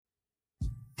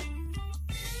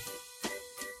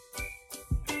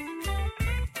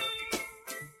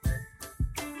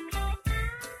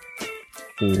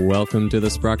Welcome to the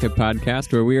Sprocket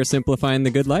Podcast, where we are simplifying the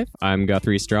good life. I'm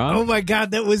Guthrie Straw. Oh my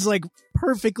God, that was like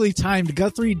perfectly timed.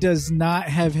 Guthrie does not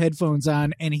have headphones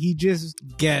on, and he just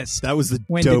guessed. That was the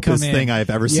dopest thing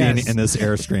I've ever seen in this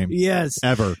Airstream. Yes.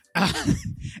 Ever.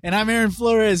 And I'm Aaron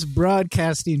Flores,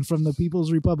 broadcasting from the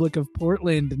People's Republic of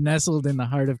Portland, nestled in the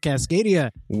heart of Cascadia.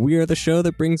 We are the show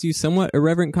that brings you somewhat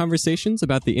irreverent conversations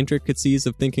about the intricacies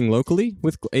of thinking locally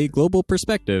with a global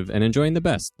perspective and enjoying the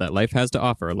best that life has to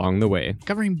offer along the way.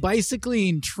 Covering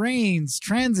bicycling, trains,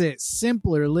 transit,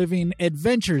 simpler living,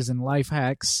 adventures, and life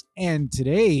hacks. And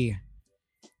today,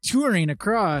 touring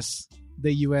across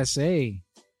the USA,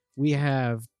 we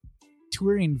have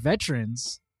touring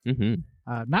veterans. Mm-hmm.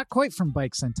 Not quite from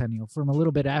Bike Centennial, from a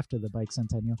little bit after the Bike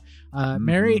Centennial.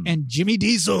 Mary and Jimmy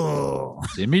Diesel.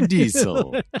 Jimmy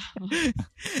Diesel.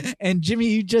 And Jimmy,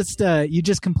 you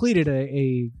just completed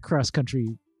a cross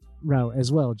country route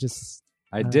as well.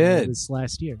 I did this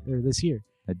year.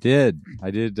 I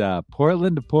did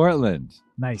Portland to Portland.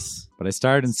 Nice. But I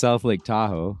started in South Lake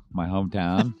Tahoe, my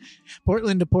hometown.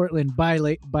 Portland to Portland by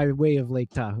way of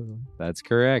Lake Tahoe. That's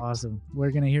correct. Awesome.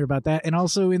 We're going to hear about that. And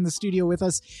also in the studio with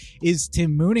us is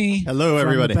Tim Mooney. Hello,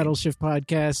 everybody. From the Pedal Shift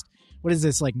Podcast. What is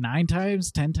this, like 9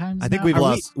 times, 10 times? I think we've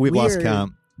lost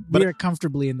count. But we're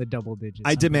comfortably in the double digits.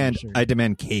 I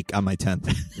demand cake on my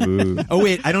 10th. Oh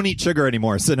wait, I don't eat sugar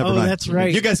anymore, so never mind. That's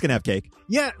right. You guys can have cake.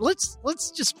 Yeah, let's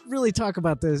just really talk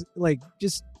about this, like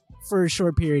just for a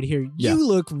short period here. Yeah. You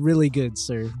look really good,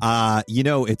 sir.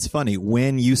 It's funny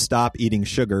when you stop eating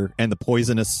sugar and the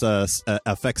poisonous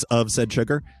effects of said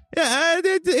sugar. Yeah,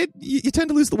 you tend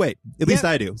to lose the weight. At least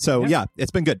I do. So yeah,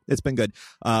 it's been good.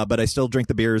 But I still drink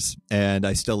the beers and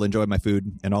I still enjoy my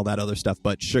food and all that other stuff.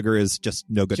 But sugar is just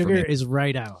no good for me. Sugar is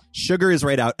right out. Sugar is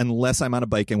right out unless I'm on a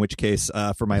bike, in which case,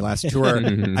 for my last tour,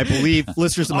 I believe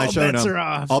listeners of my show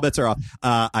know. All bets are off.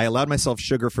 I allowed myself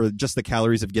sugar for just the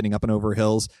calories of getting up and over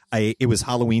hills. It was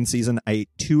Halloween season. I ate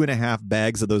 2.5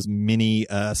 bags of those mini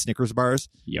Snickers bars.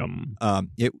 Yum.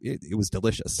 It was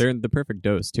delicious. They're the perfect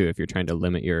dose, too, if you're trying to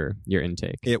limit your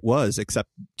intake. It was, except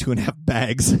 2.5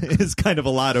 bags is kind of a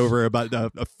lot over about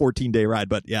a 14-day ride.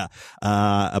 But yeah,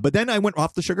 but then I went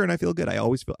off the sugar and I feel good.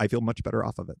 I feel much better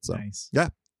off of it. So nice. Yeah.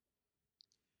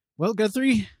 Well,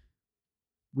 Guthrie,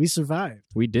 we survived.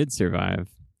 We did survive.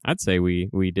 I'd say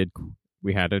we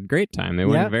had a great time. It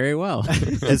went very well.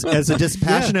 As a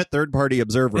dispassionate third-party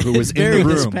observer who was in the room,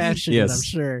 very dispassionate, yes. I'm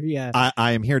sure. Yeah,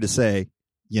 I am here to say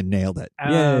you nailed it.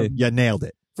 You nailed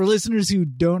it. For listeners who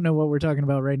don't know what we're talking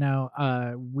about right now,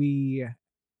 we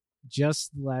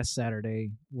just last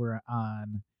Saturday were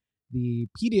on the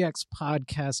PDX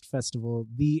Podcast Festival,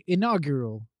 the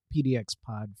inaugural PDX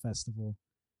Pod Festival.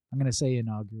 I'm going to say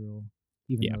inaugural,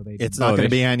 even though they it's not going to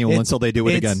be annual until they do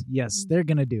it again. Yes, they're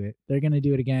going to do it. They're going to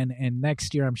do it again, and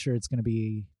next year I'm sure it's going to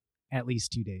be at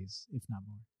least 2 days, if not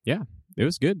more. Yeah, it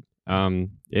was good.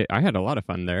 I had a lot of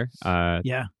fun there.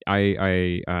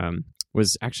 I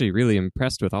was actually really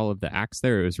impressed with all of the acts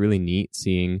there. It was really neat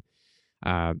seeing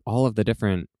all of the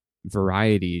different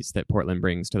varieties that Portland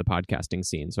brings to the podcasting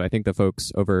scene. So I think the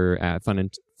folks over at Fun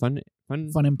Employment.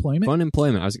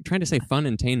 I was trying to say Fun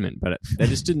Entertainment, but that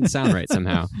just didn't sound right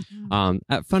somehow.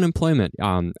 At Fun Employment,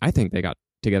 I think they got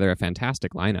together a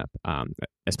fantastic lineup,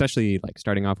 especially like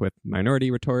starting off with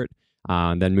Minority Retort.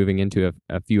 Then moving into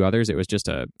a few others, it was just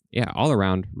all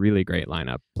around really great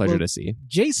lineup. Pleasure to see.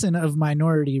 Jason of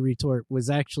Minority Retort was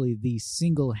actually the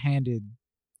single-handed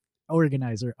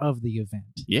organizer of the event.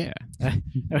 Yeah.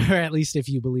 Or at least if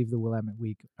you believe the Willamette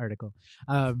Week article.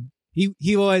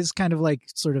 He was kind of like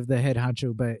sort of the head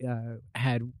honcho, but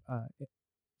had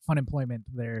Fun Employment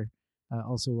there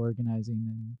also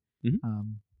organizing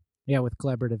and with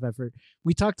collaborative effort.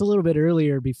 We talked a little bit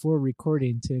earlier before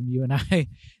recording, Tim, you and I.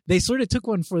 They sort of took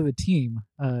one for the team.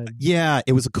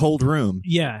 It was a cold room.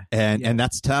 Yeah. And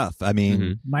that's tough. I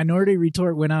mean, Minority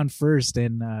Retort went on first,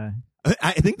 and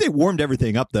I think they warmed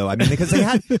everything up, though. I mean, because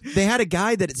they had a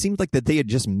guy that it seemed like that they had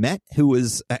just met who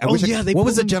was. What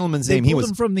was the gentleman's name? He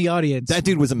was from the audience. That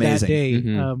dude was amazing.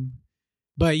 That day.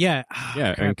 But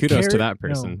and kudos to that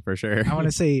person for sure. I want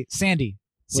to say Sandy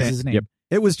was his name. Yep.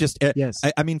 It was just, yes.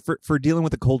 I mean, for dealing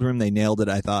with the cold room, they nailed it,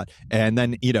 I thought. And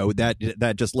then,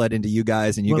 that just led into you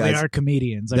guys, and guys. They are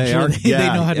comedians. I'm sure they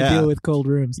know how to deal with cold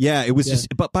rooms. Yeah, it was just,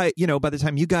 but by the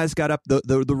time you guys got up,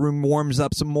 the room warms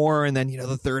up some more, and then,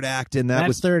 the third act, and that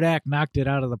third act knocked it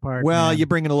out of the park. Well, man. you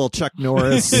bring in a little Chuck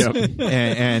Norris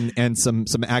and some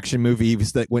action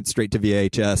movies that went straight to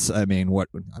VHS. I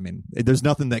mean, there's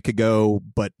nothing that could go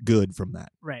but good from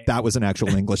that. Right. That was an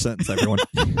actual English sentence, everyone.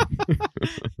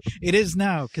 It is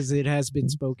now, because it has been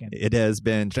spoken. It has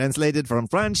been translated from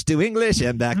French to English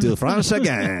and back to French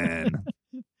again.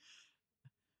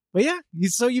 But yeah,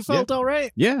 so you felt all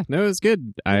right. Yeah, no, it was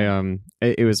good.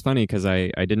 It was funny because I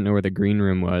didn't know where the green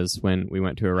room was when we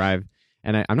went to arrive,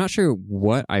 and I'm not sure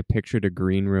what I pictured a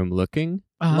green room looking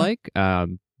like.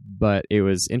 But it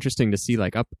was interesting to see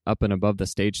like up and above the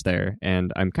stage there,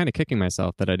 and I'm kind of kicking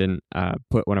myself that I didn't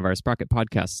put one of our Sprocket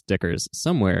podcast stickers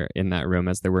somewhere in that room,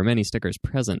 as there were many stickers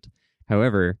present.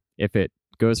 However, if it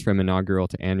goes from inaugural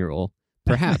to annual,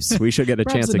 perhaps we should get a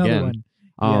chance again. One.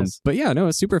 Yes. But yeah, no,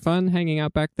 it's super fun hanging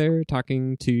out back there,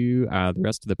 talking to the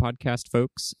rest of the podcast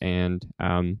folks, and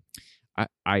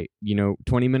I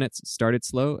 20 minutes started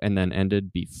slow and then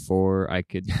ended before I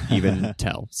could even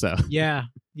tell. So yeah,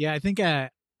 I think I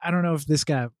don't know if this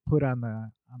got put on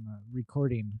the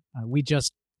recording. We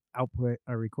just output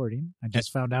a recording. I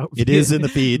just found out it is in the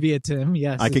feed via Tim.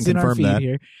 Yes, I can it's in our confirm feed that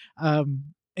here.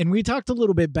 And we talked a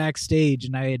little bit backstage,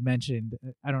 and I had mentioned,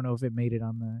 I don't know if it made it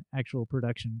on the actual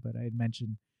production, but I had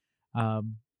mentioned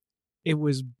it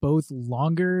was both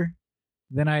longer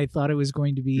than I thought it was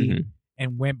going to be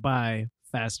and went by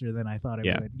faster than I thought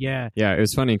it would. Yeah, it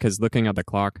was funny because looking at the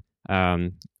clock,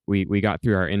 we got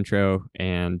through our intro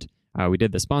and we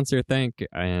did the sponsor thank,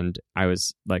 and I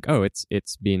was like, oh,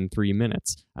 it's been 3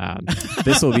 minutes.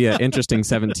 This will be an interesting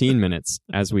 17 minutes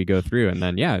as we go through, and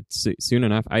then soon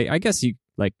enough, I guess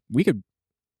we could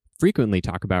frequently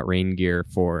talk about rain gear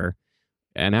for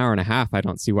an hour and a half. I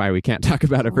don't see why we can't talk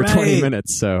about it for 20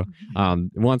 minutes. So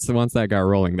once that got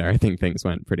rolling there, I think things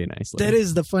went pretty nicely. That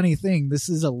is the funny thing. This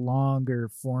is a longer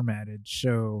formatted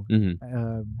show.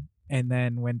 And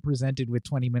then when presented with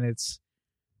 20 minutes,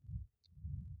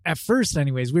 at first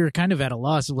anyways, we were kind of at a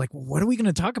loss of like, what are we going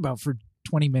to talk about for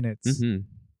 20 minutes?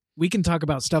 We can talk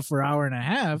about stuff for an hour and a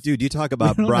half. Dude, you talk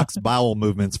about Brock's bowel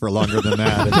movements for longer than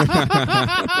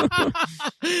that.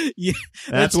 Yeah,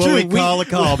 that's what we call a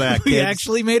callback. We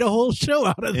actually made a whole show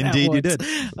out of that. Indeed, you did.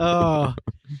 Oh,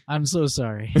 I'm so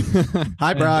sorry.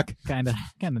 Hi, Brock. Kind of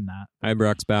not. Hi,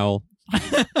 Brock's bowel.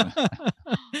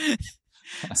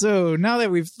 So now that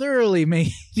we've thoroughly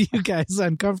made you guys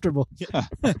uncomfortable,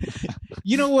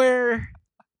 you know where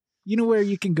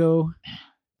you can go.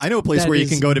 I know a place where you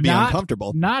can go to be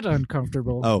uncomfortable. Not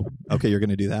uncomfortable. Oh, okay. You're going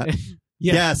to do that.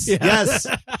 Yes.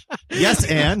 Yes,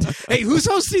 and hey, who's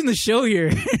hosting the show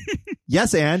here?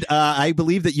 Yes, and I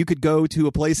believe that you could go to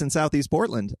a place in Southeast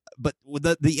Portland, but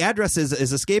the address is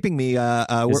escaping me.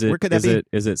 Where could that be?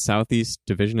 Is it Southeast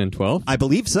Division and 12? I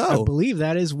believe so. I believe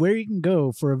that is where you can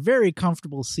go for a very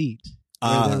comfortable seat.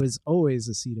 There was always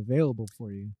a seat available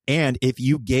for you. And if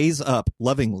you gaze up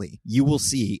lovingly, you will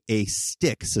see a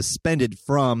stick suspended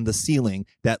from the ceiling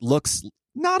that looks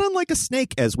not unlike a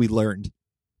snake, as we learned.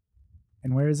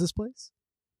 And where is this place?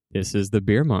 This is the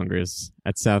Beer Mongers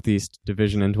at Southeast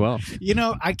Division and 12.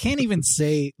 I can't even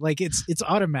say, it's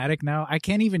automatic now. I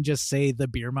can't even just say the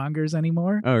Beer Mongers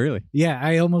anymore. Oh, really? Yeah,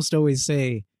 I almost always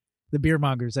say the Beer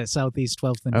Mongers at Southeast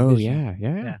 12th and Division. Oh,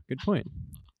 yeah. Good point.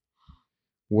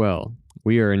 Well,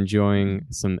 we are enjoying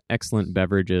some excellent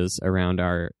beverages around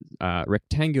our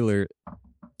rectangular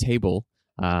table.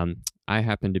 I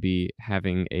happen to be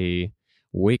having a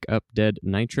Wake Up Dead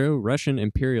Nitro Russian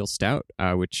Imperial Stout,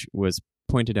 which was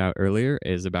pointed out earlier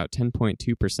is about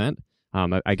 10.2%.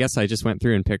 I guess I just went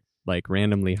through and picked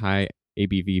randomly high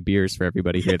ABV beers for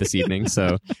everybody here this evening.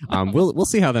 So we'll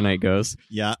see how the night goes.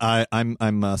 Yeah,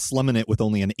 I'm slumming it with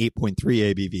only an 8.3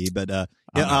 ABV,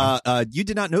 but you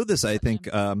did not know this. I think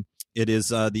it is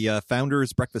the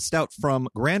Founders Breakfast Stout from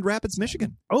Grand Rapids,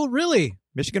 Michigan. Oh, really?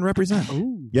 Michigan represent.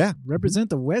 Oh, yeah, represent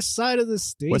the west side of the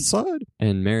state. West side.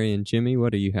 And Mary and Jimmy,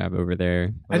 what do you have over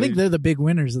there? I think they're the big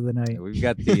winners of the night. We've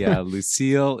got the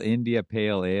Lucille India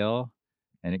Pale Ale,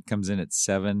 and it comes in at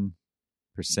 7%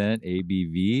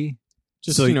 ABV.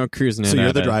 Just cruising. So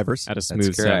you're the drivers at a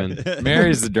smooth 7.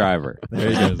 Mary's the driver. There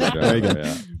you go. Very good.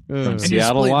 Yeah. From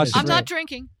Seattle, Washington. I'm not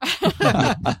drinking.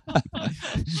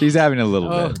 She's having a little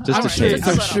bit, just a shade.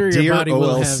 I'm sure your Dear body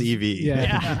will have. OLCV.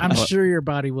 Yeah, I'm sure your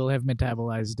body will have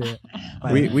metabolized it.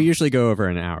 We usually go over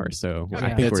an hour, so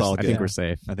I think we're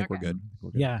safe. I think we're good.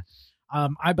 Yeah.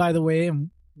 I, by the way,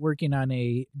 am working on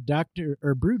a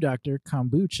Brew Doctor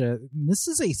kombucha. This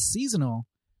is a seasonal.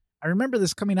 I remember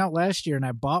this coming out last year, and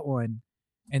I bought one,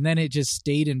 and then it just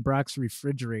stayed in Brock's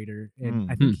refrigerator,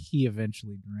 and I think he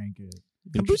eventually drank it.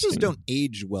 Kombuchas don't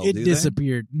age well, it do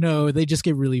disappeared. No, they just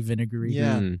get really vinegary.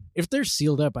 Yeah. If they're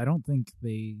sealed up, I don't think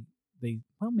they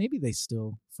maybe they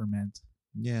still ferment.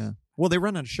 Yeah. Well, they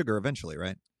run out of sugar eventually,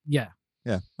 right? Yeah.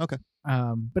 Yeah. Okay.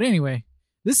 But anyway,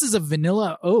 this is a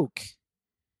vanilla oak,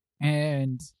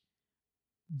 and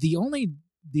the only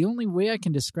way I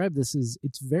can describe this is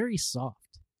it's very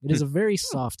soft. It is a very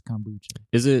soft kombucha.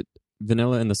 Is it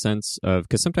vanilla in the sense of,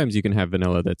 because sometimes you can have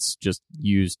vanilla that's just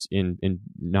used in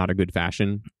not a good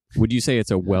fashion. Would you say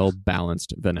it's a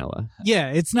well-balanced vanilla?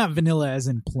 Yeah, it's not vanilla as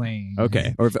in plain.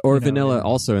 Okay, or vanilla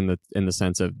also in the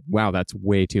sense of, wow, that's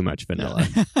way too much vanilla.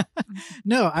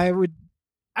 No, I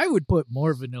would put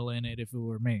more vanilla in it if it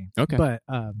were me. Okay, but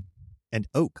and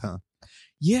oak, huh?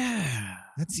 Yeah,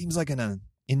 that seems like an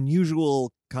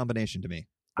unusual combination to me.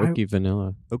 Oaky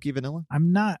vanilla. Oaky vanilla?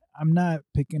 I'm not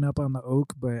picking up on the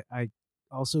oak, but I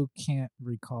also can't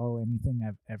recall anything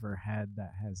I've ever had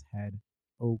that has had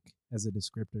oak as a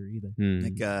descriptor either.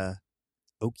 Like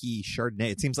oaky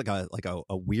Chardonnay. It seems like a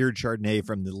weird Chardonnay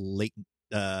from the late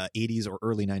 80s or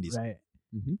early 90s. Right.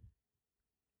 Mm-hmm.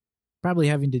 Probably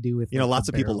having to do with lots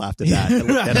of people laughed at that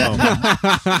at home.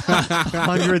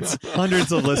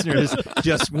 hundreds of listeners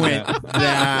just went,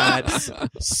 that's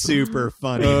super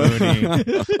funny, Mooney.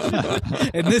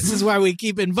 And this is why we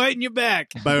keep inviting you back.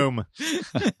 Boom.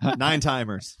 9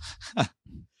 timers.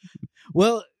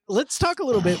 Well, let's talk a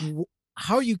little bit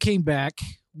how you came back,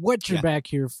 what you're back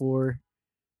here for,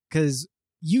 because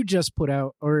you just put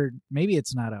out, or maybe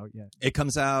it's not out yet. It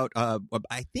comes out,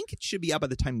 I think it should be out by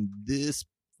the time this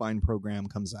fine program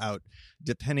comes out,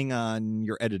 depending on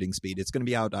your editing speed. It's going to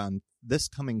be out on this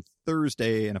coming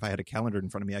Thursday, and if I had a calendar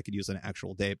in front of me, I could use an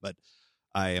actual date, but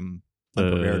I am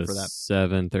unprepared for that.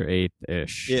 7th or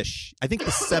 8th-ish. I think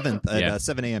the 7th at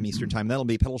 7 a.m. Eastern Time. That'll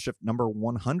be pedal shift number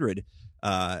 100.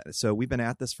 So we've been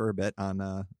at this for a bit on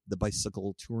the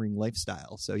bicycle touring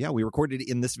lifestyle. So yeah, we recorded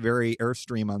in this very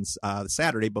Airstream on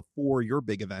Saturday before your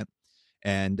big event,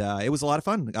 and it was a lot of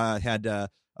fun. Had the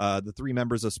 3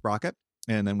 members of Sprocket,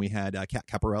 and then we had Kat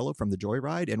Caparello from the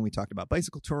Joyride, and we talked about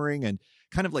bicycle touring and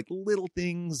kind of like little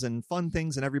things and fun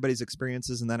things and everybody's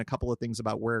experiences, and then a couple of things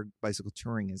about where bicycle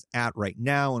touring is at right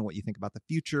now and what you think about the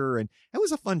future. And it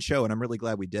was a fun show, and I'm really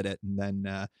glad we did it. And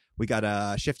then we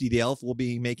got Shifty the Elf will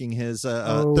be making his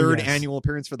third annual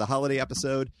appearance for the holiday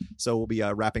episode, so we'll be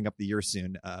wrapping up the year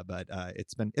soon. But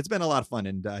it's been a lot of fun,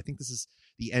 and I think this is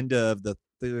the end of the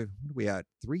what are we at?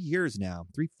 3 years now,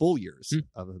 3 full years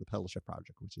of the Pedal Shift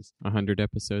project, which is 100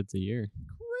 episodes a year.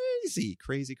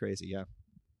 Crazy, yeah.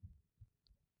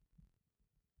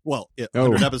 Well,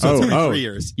 100 episodes every 3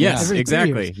 years. Yes, every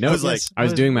exactly. No, I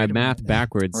was doing my math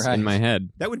backwards in my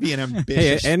head. That would be an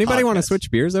ambitious. Hey, anybody podcast. want to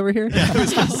switch beers over here? Yeah, I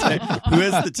was going to say, who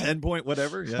has the 10 point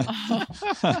whatever?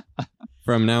 Yeah.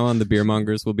 From now on, the beer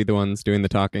mongers will be the ones doing the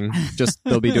talking.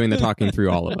 They'll be doing the talking through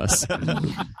all of us.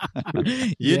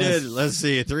 You did, let's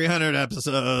see, 300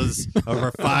 episodes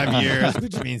over 5 years,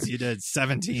 which means you did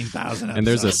 17,000 episodes. And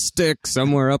there's a stick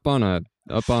somewhere up on a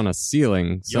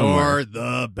ceiling somewhere. You're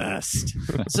the best.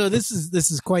 So this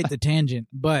is quite the tangent,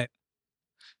 but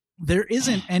there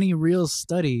isn't any real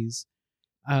studies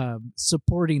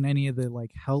supporting any of the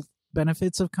like health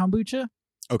benefits of kombucha.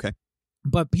 Okay.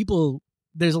 But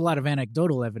there's a lot of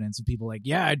anecdotal evidence of people like,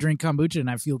 yeah, I drink kombucha and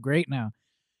I feel great now.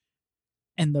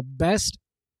 And the best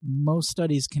most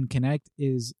studies can connect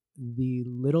is the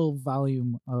little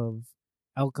volume of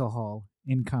alcohol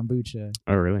in kombucha.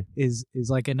 Oh, really? Is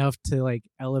like enough to like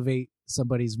elevate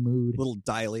somebody's mood. Little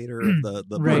dilator of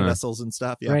the blood vessels and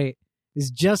stuff. Yeah. Right.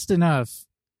 Is just enough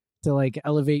to like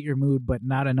elevate your mood, but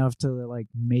not enough to like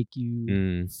make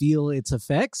you feel its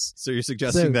effects. So you're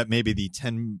suggesting that maybe the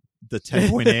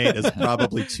 10.8 is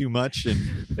probably too much, and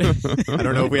I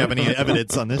don't know if we have any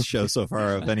evidence on this show so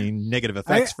far of any negative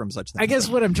effects from such things. I guess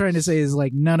what I'm trying to say is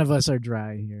like none of us are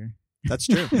dry here. That's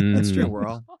true. That's true. We're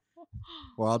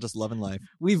all just loving life.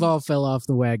 We've all fell off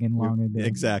the wagon long ago.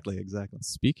 Exactly.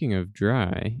 Speaking of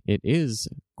dry, it is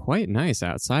quite nice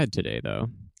outside today, though.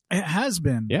 It has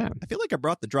been. Yeah. I feel like I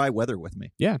brought the dry weather with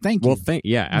me. Yeah. Thank you. Well,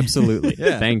 yeah, absolutely.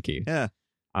 Yeah. Thank you. Yeah.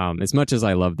 As much as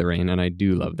I love the rain, and I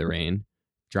do love the rain,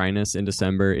 dryness in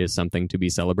December is something to be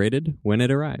celebrated when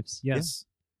it arrives. Yes.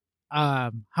 Yeah.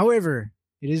 However,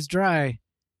 it is dry.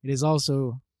 It is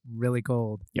also really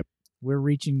cold. Yep.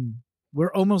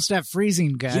 We're almost at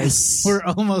freezing, guys. Yes. We're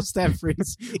almost at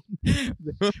freezing.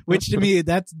 Which to me,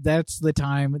 that's the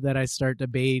time that I start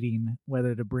debating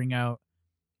whether to bring out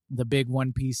the big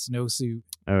one-piece snowsuit.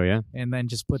 Oh, yeah? And then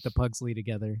just put the Pugsley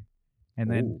together. And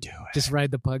then just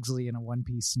ride the Pugsley in a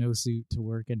one-piece snowsuit to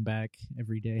work and back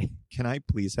every day. Can I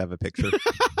please have a picture?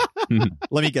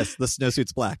 Let me guess. The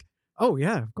snowsuit's black. Oh,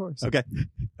 yeah, of course. Okay.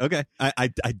 I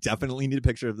definitely need a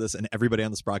picture of this, and everybody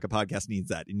on the Sprocket podcast needs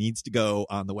that. It needs to go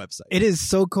on the website. It is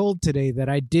so cold today that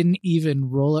I didn't even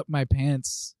roll up my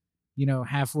pants,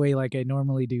 halfway like I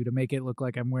normally do to make it look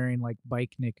like I'm wearing like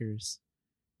bike knickers.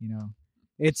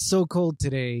 It's so cold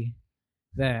today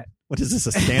that... What is this,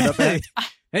 a stand-up act?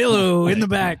 Hello, in the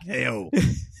back. Heyo.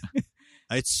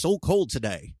 It's so cold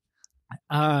today.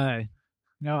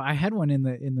 No, I had one in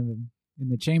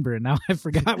the chamber, and now I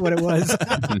forgot what it was.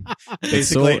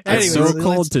 Basically, it's so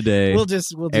cold today. We'll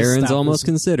just Aaron's stop almost this.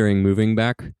 considering moving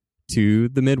back to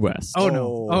the Midwest. Oh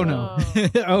no! Oh no!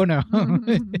 Oh no!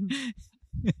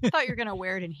 I thought you were gonna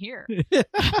wear it in here. That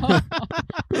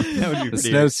would be The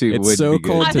pretty. snowsuit It's would so be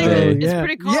cold I good. think today. it's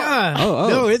pretty cold. Yeah. Oh.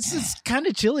 No, it's kind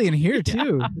of chilly in here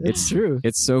too. It's true.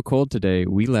 It's so cold today.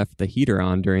 We left the heater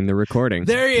on during the recording.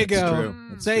 There you It's go. true.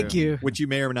 It's Thank true. you. Which you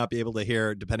may or may not be able to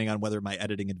hear, depending on whether my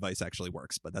editing advice actually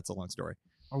works. But that's a long story.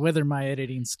 Or whether my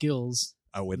editing skills.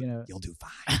 Oh, You know. you'll do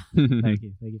fine. Thank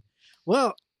you. Thank you.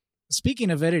 Well, speaking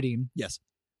of editing, Yes.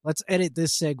 let's edit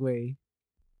this segue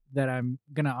that I'm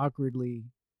gonna awkwardly,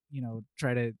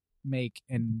 try to make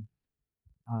and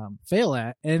fail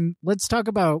at, and let's talk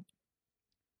about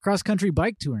cross-country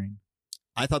bike touring.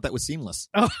 I thought that was seamless.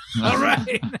 Oh, all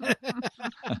right.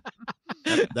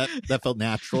 That felt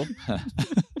natural.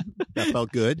 That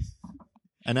felt good.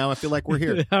 And now I feel like we're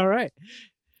here. All right.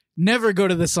 Never go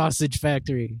to the sausage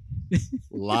factory. A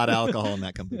lot of alcohol in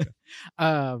that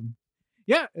kombucha.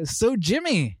 Yeah. So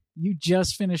Jimmy, you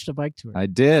just finished a bike tour. I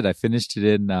did. I finished it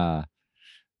in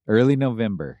early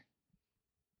November.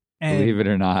 And Believe it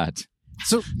or not.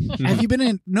 so have you been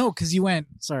in? No, because you went.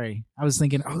 Sorry, I was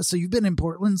thinking. Oh, so you've been in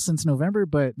Portland since November,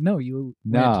 but no, you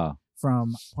went No,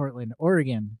 from Portland,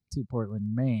 Oregon, to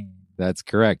Portland, Maine. that's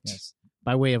correct. Yes,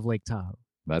 by way of Lake Tahoe.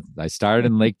 I started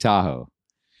in Lake Tahoe.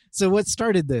 So what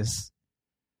started this?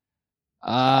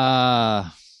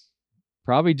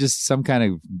 Probably just some kind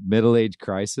of middle-age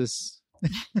crisis.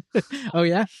 Oh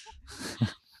yeah,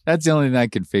 That's the only thing I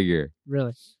could figure.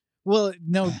 really? Well,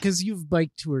 no, because you've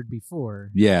bike toured before.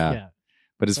 Yeah.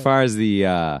 But as far as the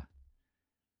I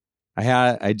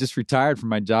just retired from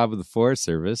my job with the Forest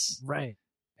Service, Right.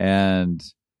 and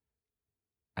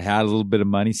I had a little bit of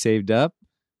money saved up,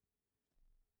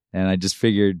 and I just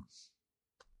figured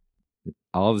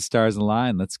all the stars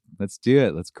align. Let's do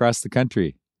it. Let's cross the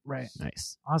country. Right.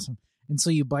 Nice. Awesome. And so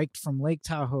you biked from Lake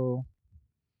Tahoe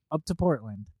up to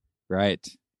Portland, Right.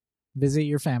 visit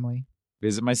your family,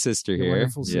 Visit my sister your here.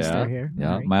 wonderful sister here.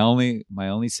 Yeah, All right. my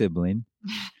only sibling.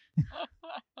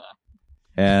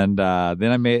 And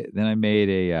then I made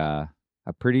a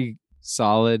pretty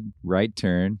solid right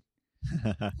turn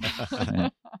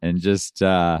and just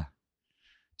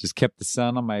kept the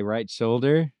sun on my right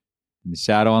shoulder and the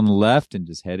shadow on the left and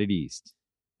just headed east.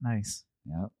 Nice.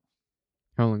 Yeah.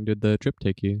 How long did the trip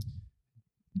take you?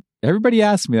 Everybody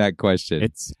asks me that question.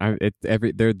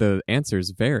 The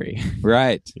answers vary.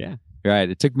 Right. Yeah. Right.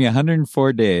 It took me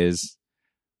 104 days,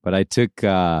 but I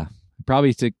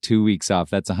probably took 2 weeks off.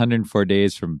 That's 104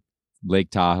 days from Lake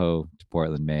Tahoe to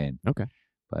Portland, Maine. Okay.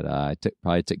 But I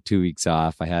probably took 2 weeks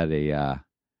off. I had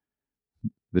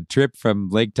the trip from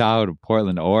Lake Tahoe to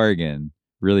Portland, Oregon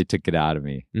really took it out of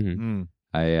me. Mm-hmm.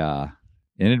 I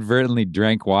inadvertently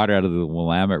drank water out of the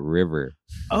Willamette River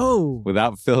Oh,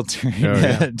 without filtering Oh,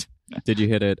 yeah. it. Did you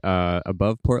hit it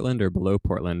above Portland or below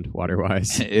Portland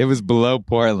water-wise? It was below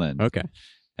Portland. Okay.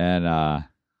 And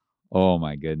oh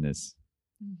my goodness.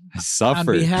 I on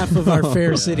suffered. behalf of our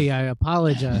fair city, I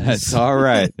apologize. It's all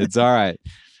right. It's all right.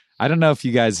 I don't know if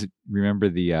you guys remember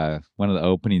the one of the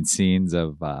opening scenes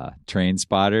of Train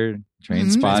Spotting,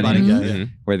 Spotting, yeah, yeah.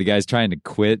 where the guy's trying to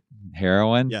quit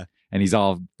heroin. Yeah. And he's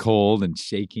all cold and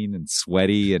shaking and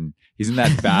sweaty, and he's in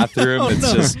that bathroom. Oh, It's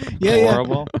no. just Yeah, yeah.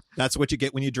 horrible. That's what you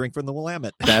get when you drink from the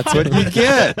Willamette. That's what you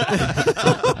get.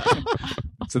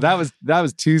 So that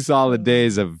was 2 solid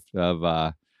days of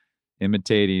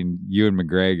imitating Ewan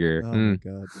McGregor. Oh my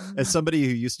God. As somebody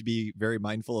who used to be very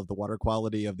mindful of the water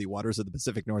quality of the waters of the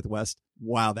Pacific Northwest,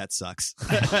 wow, that sucks.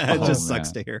 It just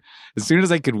sucks to hear. As soon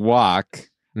as I could walk,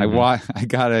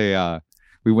 Mhm.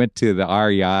 we went to the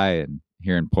REI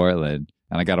here in Portland,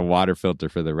 and I got a water filter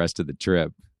for the rest of the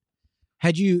trip.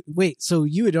 So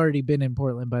you had already been in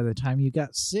Portland by the time you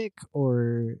got sick,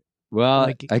 or Well,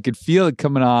 Like- I could feel it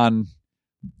coming on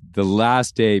the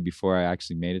last day before I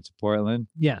actually made it to Portland.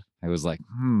 yeah? I was like,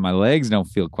 my legs don't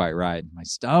feel quite right. My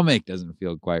stomach doesn't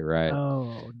feel quite right.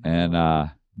 Oh, no.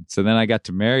 And so then I got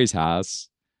to Mary's house,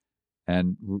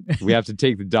 and we have to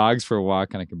take the dogs for a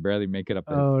walk, and I can barely make it up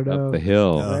the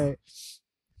hill. No. Right.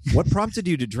 What prompted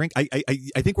you to drink? I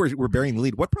think we're burying the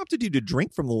lead. What prompted you to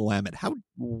drink from the Willamette?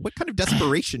 What kind of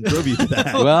desperation drove you to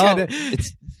that? Well, kinda-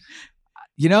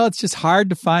 it's just hard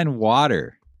to find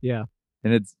water. Yeah.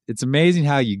 And it's amazing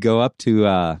how you go up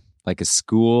to like a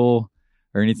school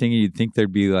or anything, and you'd think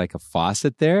there'd be like a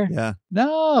faucet there. Yeah.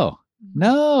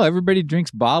 No, everybody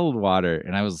drinks bottled water.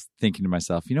 And I was thinking to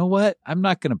myself, you know what? I'm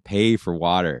not going to pay for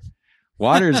water.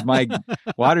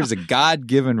 Water's a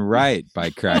God-given right,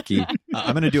 by cracky.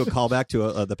 I'm going to do a callback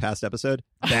to the past episode.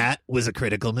 That was a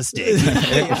critical mistake.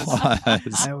 It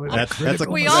was.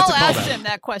 We all asked him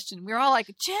that question. We were all like,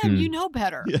 Jim, you know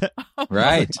better. Yeah.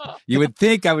 Right. You would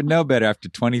think I would know better after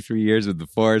 23 years with the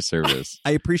Forest Service.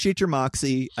 I appreciate your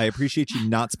moxie. I appreciate you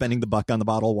not spending the buck on the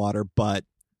bottle of water, but,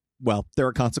 well, there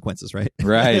are consequences, right?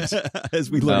 Right.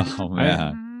 As we learn. Oh,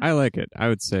 man. I like it. I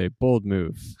would say bold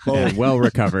move. And well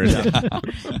recovered.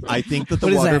 I think that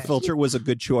the water filter was a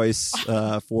good choice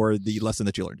for the lesson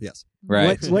that you learned. Yes.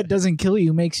 Right. What doesn't kill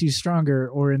you makes you stronger,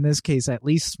 or in this case, at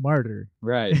least smarter.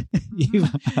 Right. you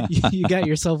got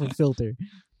yourself a filter.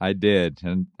 I did.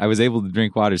 And I was able to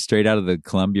drink water straight out of the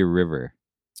Columbia River.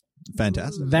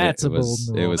 Fantastic. That's a bold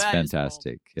move. It was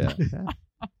fantastic. Yeah.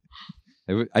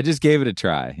 I just gave it a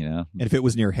try, you know. And if it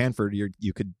was near Hanford,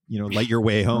 you could, light your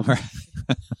way home.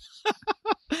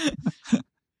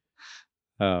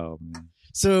 Oh, man.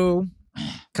 So,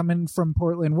 coming from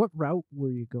Portland, what route were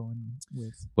you going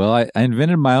with? Well, I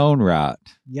invented my own route.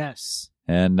 Yes.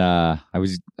 And I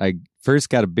first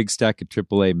got a big stack of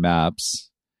AAA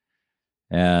maps,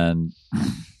 and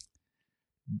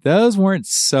those weren't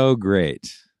so great.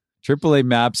 AAA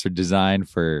maps are designed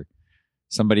for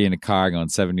somebody in a car going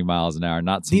 70 miles an hour,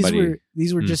 not somebody.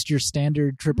 These were just your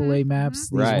standard AAA maps.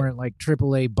 These weren't like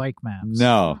AAA bike maps.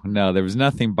 No, there was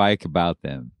nothing bike about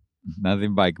them.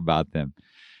 Nothing bike about them.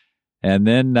 And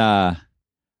then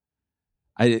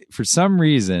for some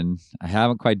reason, I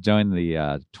haven't quite joined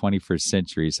the 21st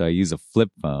century, so I use a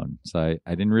flip phone. So I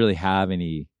didn't really have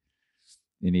any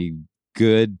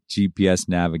good GPS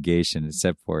navigation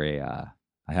except for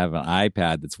I have an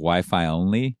iPad that's Wi-Fi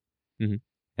only,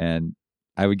 and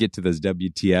I would get to those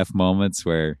WTF moments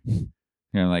where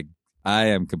like I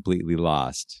am completely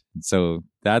lost. And so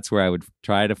that's where I would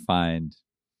try to find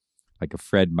like a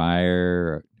Fred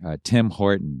Meyer or Tim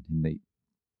Horton in the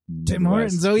Tim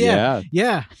Hortons. Oh yeah.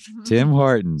 Tim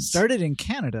Hortons started in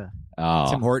Canada. Oh,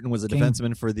 Tim Horton was a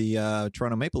defenseman for the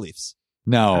Toronto Maple Leafs.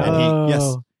 No.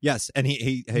 And yes, and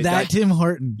he that died. Tim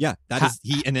Horton. Yeah, that is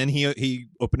he. And then he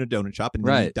opened a donut shop, and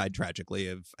then he died tragically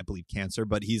of, I believe, cancer.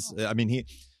 But he's,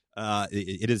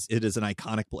 it is an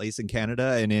iconic place in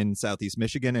Canada and in Southeast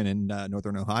Michigan and in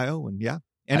Northern Ohio and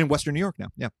in Western New York now.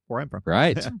 Yeah, where I'm from.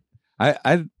 Right.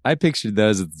 I pictured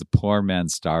those as the poor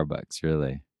man's Starbucks,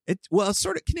 really.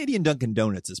 Sort of Canadian Dunkin'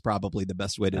 Donuts is probably the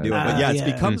best way to do it. But it's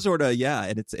become sort of,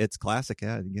 and it's classic.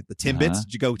 Yeah, you get the Timbits.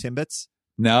 Did you go Timbits?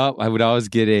 No, I would always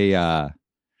get a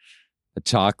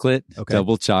chocolate,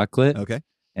 double chocolate,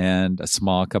 and a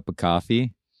small cup of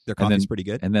coffee. Their coffee's pretty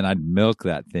good. And then I'd milk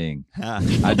that thing.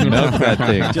 I'd milk that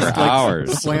thing just for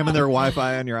hours. Slamming their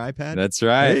Wi-Fi on your iPad. That's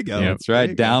right. There you go. That's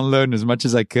right. Downloading as much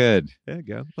as I could. There you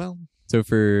go. Well, so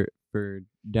for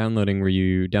downloading, were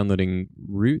you downloading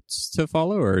routes to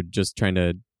follow, or just trying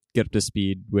to get up to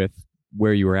speed with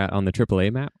where you were at on the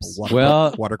AAA maps?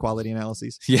 Water quality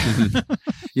analyses. Yeah.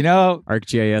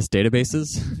 ArcGIS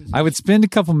databases. I would spend a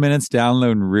couple minutes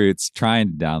downloading routes, trying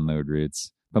to download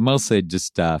routes, but mostly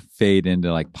just fade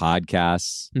into like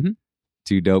podcasts.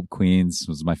 Two Dope Queens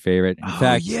was my favorite. In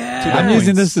fact, I'm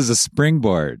using this as a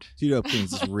springboard. Two Dope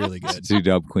Queens is really good. Two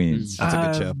Dope Queens. That's a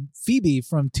good show. Phoebe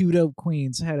from Two Dope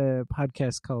Queens had a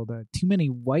podcast called Too Many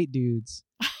White Dudes.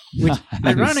 Which,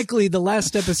 ironically, the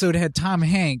last episode had Tom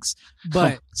Hanks,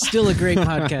 but still a great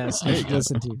podcast to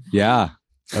listen to. Yeah.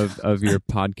 Of your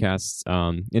podcasts,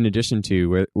 in addition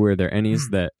to, were there any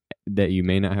that you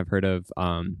may not have heard of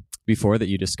before that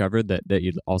you discovered that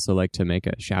you'd also like to make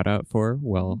a shout out for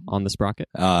on the sprocket?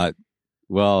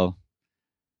 Well,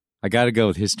 I got to go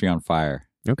with History on Fire.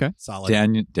 Okay. Solid.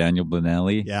 Daniel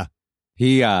Bonelli. Yeah.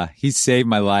 He saved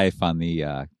my life on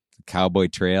the Cowboy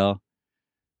Trail.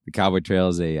 The Cowboy Trail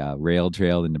is a rail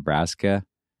trail in Nebraska.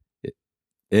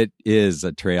 It is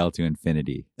a trail to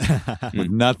infinity with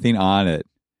nothing on it.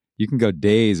 You can go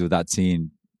days without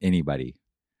seeing anybody.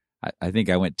 I think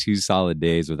I went 2 solid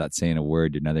days without saying a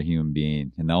word to another human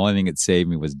being. And the only thing that saved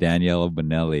me was Daniela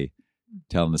Bonelli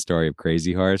telling the story of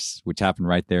Crazy Horse, which happened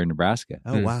right there in Nebraska.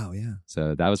 Oh, wow. Yeah.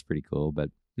 So that was pretty cool.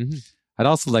 But I'd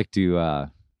also like to,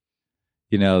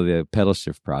 the Pedal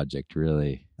Shift Project,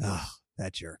 really. Oh,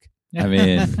 that jerk. I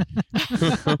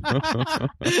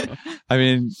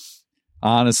mean,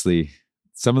 honestly,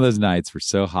 some of those nights were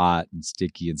so hot and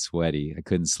sticky and sweaty, I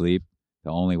couldn't sleep.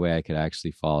 The only way I could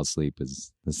actually fall asleep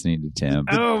is listening to Tim.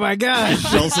 Oh my gosh.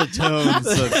 Dulcet tones.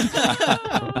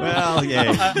 Well,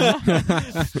 yay.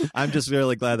 I'm just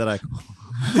really glad that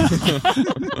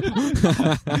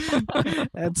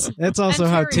That's also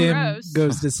how Tim Gross.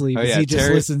 goes to sleep. Oh, yeah, he just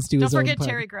listens to his own Don't forget pod.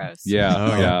 Terry Gross.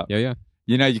 Yeah. Yeah.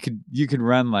 You know, you could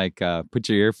run like put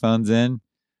your earphones in,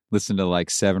 listen to like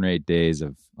 7 or 8 days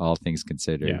of All Things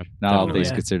Considered. Yeah, Not All definitely.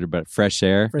 Things Considered, but Fresh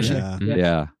Air. Fresh Air.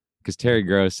 Yeah. Because Terry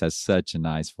Gross has such a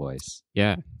nice voice.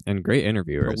 Yeah, and great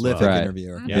interviewer as well. Prolific Right.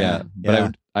 interviewer. Yeah.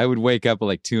 But I would wake up at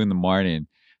like 2 a.m. and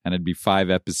it'd be 5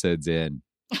 episodes in.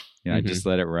 I just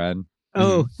let it run.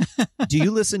 Oh, Do you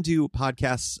listen to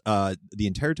podcasts the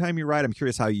entire time you ride? I'm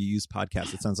curious how you use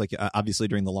podcasts. It sounds like obviously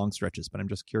during the long stretches, but I'm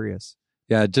just curious.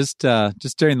 Yeah, just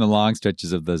during the long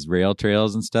stretches of those rail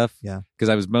trails and stuff. Yeah. Because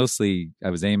I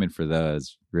was aiming for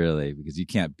those, really, because you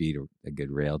can't beat a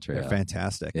good rail trail. They're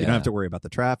fantastic. Yeah. You don't have to worry about the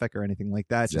traffic or anything like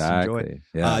that. Exactly. Just enjoy it.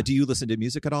 Yeah. Do you listen to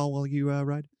music at all while you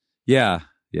ride? Yeah.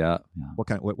 What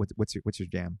kind? What's your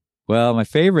jam? Well, my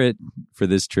favorite for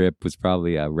this trip was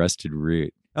probably Rusted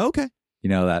Root. Oh, okay. You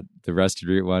know the Rusted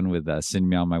Root one with Send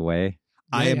Me On My Way?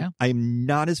 I'm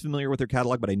not as familiar with their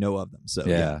catalog, but I know of them. So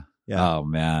yeah. Oh,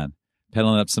 man.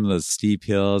 Pedaling up some of those steep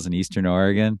hills in Eastern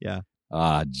Oregon. Yeah.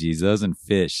 Geez, those and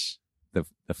Fish, the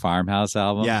Farmhouse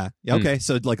album. Yeah. Okay.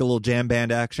 So like a little jam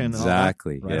band action.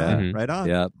 Exactly. Right Yeah. on. Right on.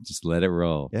 Yep. Just let it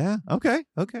roll. Yeah. Okay.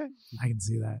 I can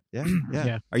see that. Yeah. Yeah.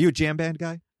 Yeah. Are you a jam band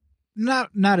guy? Not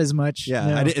as much.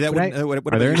 Yeah. no,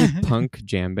 What Are there about any punk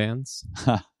jam bands?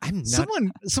 I'm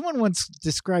not. someone once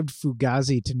described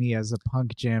Fugazi to me as a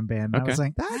punk jam band. Okay. I was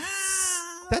like,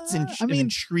 That's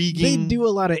intriguing. they do a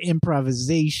lot of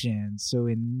improvisation, so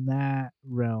in that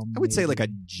realm, I would say maybe. like a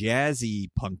jazzy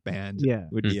punk band. Yeah.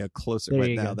 Would be a closer. There But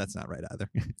you no, go. that's not right either.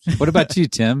 What about you,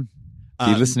 Tim? Do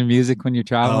you listen to music when you're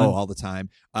traveling? Oh, all the time.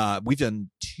 We've done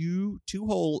two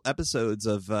whole episodes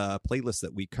of playlists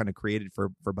that we kind of created for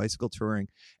bicycle touring,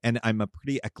 and I'm a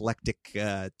pretty eclectic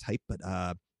type, but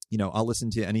I'll listen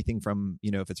to anything from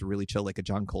if it's really chill, like a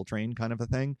John Coltrane kind of a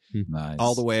thing, Nice.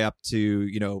 all the way up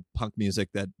to punk music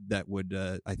that would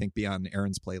I think be on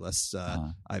Aaron's playlist.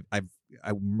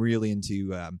 I'm really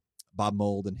into Bob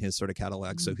Mould and his sort of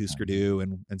catalog, so Husker Du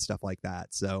and stuff like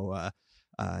that. So.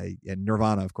 And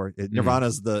Nirvana, of course.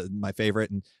 Nirvana's my favorite,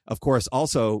 and of course,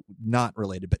 also not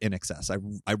related, but In Excess. I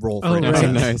roll for In right.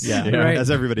 Excess, Nice. yeah, Right.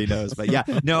 as everybody knows. But yeah,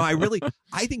 no, I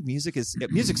think music's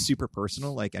super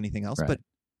personal, like anything else. Right. But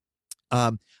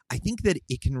I think that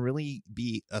it can really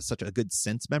be such a good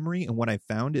sense memory. And what I've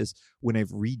found is when I've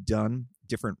redone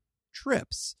different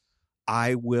trips,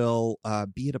 I will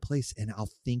be at a place and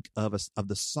I'll think of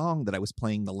the song that I was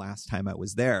playing the last time I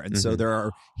was there, and so there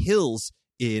are hills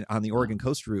on the Oregon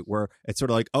Coast route where it's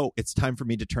sort of like, oh, it's time for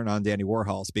me to turn on Danny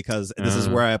Warhol's because this is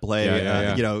where I play,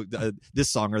 this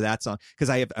song or that song.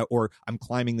 Because or I'm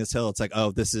climbing this hill. It's like,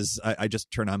 oh, this is, I just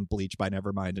turn on Bleach by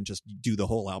Nevermind and just do the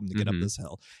whole album to get up this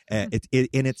hill.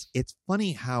 It's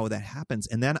funny how that happens.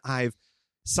 And then I've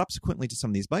subsequently to some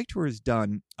of these bike tours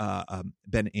been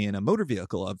in a motor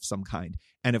vehicle of some kind,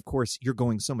 and of course you're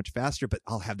going so much faster, but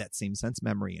I'll have that same sense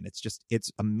memory, and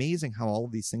it's amazing how all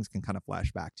of these things can kind of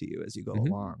flash back to you as you go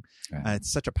along. Right.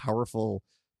 It's such a powerful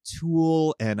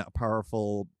tool and a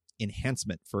powerful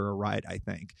enhancement for a ride, I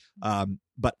think.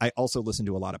 But I also listen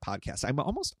to a lot of podcasts. I'm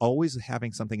almost always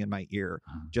having something in my ear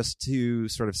just to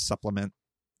sort of supplement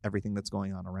everything that's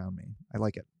going on around me. I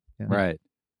like it. Yeah. Right.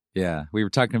 Yeah, we were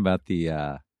talking about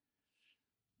the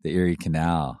Erie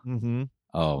Canal. Mm-hmm.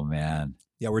 Oh man,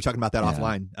 yeah, we were talking about that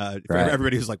offline. For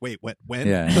everybody who's like, "Wait, when?"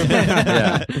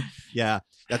 Yeah, yeah.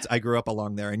 That's I grew up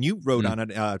along there, and you rode on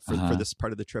it for this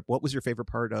part of the trip. What was your favorite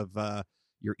part of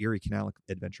your Erie Canal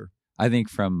adventure? I think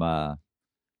from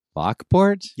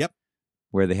Lockport. Yep,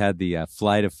 where they had the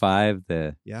Flight of Five,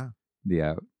 the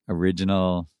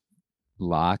original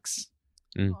locks.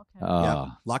 Okay.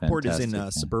 Lockport is in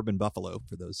fantastic. suburban Buffalo,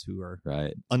 for those who are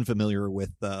Right. unfamiliar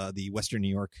with the Western New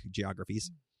York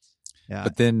geographies. Yeah,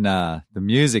 But then the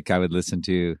music I would listen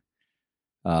to,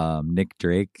 Nick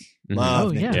Drake, love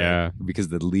Oh, Nick yeah. Drake. Yeah. because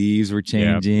the leaves were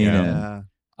changing. Yeah.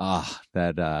 And,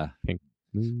 that Pink.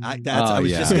 I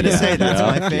was yeah. just gonna say that's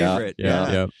Yeah. my favorite.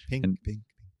 Yeah. Pink, And- pink.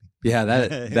 yeah,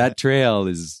 that trail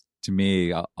is, to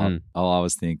me, I'll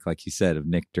always think, like you said, of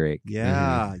Nick Drake.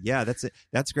 Yeah, yeah, that's it.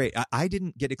 That's great. I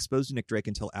didn't get exposed to Nick Drake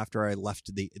until after I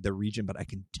left the region, but I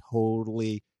can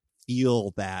totally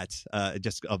feel that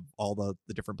just of all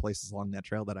the different places along that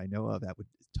trail that I know of, that would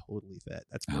totally fit.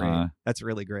 That's great. Uh-huh. That's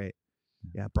really great.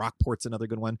 Yeah, Brockport's another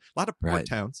good one. A lot of port Right.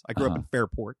 towns. I grew up in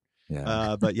Fairport,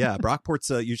 Yeah. but yeah, Brockport's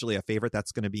usually a favorite.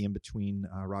 That's going to be in between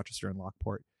Rochester and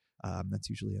Lockport. That's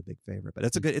usually a big favorite, but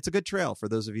it's a good trail for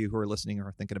those of you who are listening or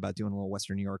are thinking about doing a little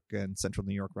Western New York and Central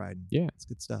New York ride. Yeah. It's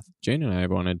good stuff. Jane and I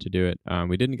wanted to do it.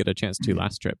 We didn't get a chance to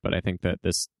last trip, but I think that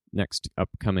this next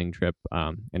upcoming trip,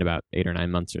 in about 8 or 9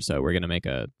 months or so, we're going to make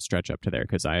a stretch up to there,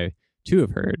 because I too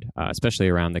have heard, especially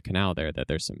around the canal there, that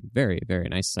there's some very, very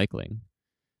nice cycling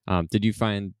Did you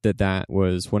find that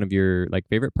was one of your like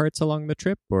favorite parts along the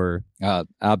trip, or?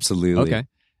 Absolutely. Okay.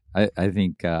 I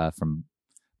think from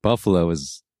Buffalo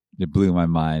it blew my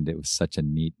mind. It was such a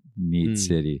neat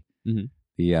city. Mm-hmm.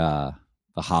 The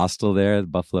hostel there, the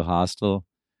Buffalo hostel,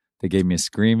 they gave me a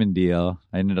screaming deal.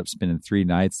 I ended up spending 3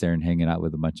 nights there and hanging out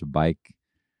with a bunch of bike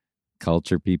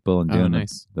culture people and doing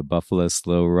the Buffalo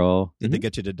slow roll. Did they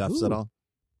get you to Duff's at all?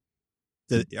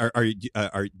 Did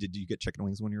you get chicken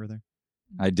wings when you were there?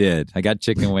 I did. I got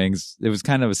chicken wings. It was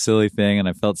kind of a silly thing, and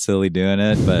I felt silly doing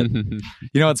it. But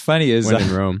you know what's funny is when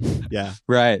in Rome. Yeah,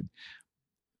 right.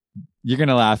 You're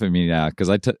gonna laugh at me now because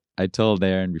I told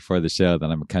Aaron before the show that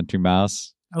I'm a country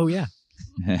mouse. Oh yeah.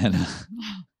 And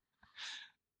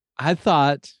I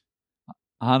thought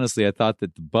that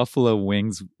the buffalo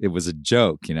wings, it was a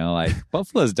joke, like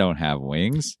buffaloes don't have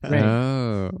wings. Right.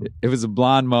 Oh. It was a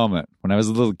blonde moment. When I was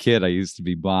a little kid, I used to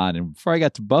be blonde. And before I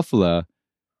got to Buffalo,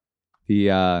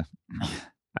 I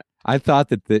thought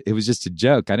that it was just a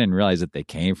joke. I didn't realize that they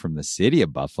came from the city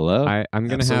of Buffalo. I'm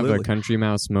going to have a country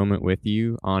mouse moment with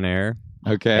you on air.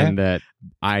 Okay. And that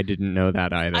I didn't know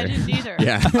that either. I didn't either.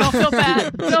 Yeah. Don't feel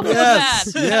bad. Don't feel bad.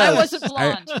 And I wasn't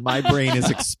blonde. My brain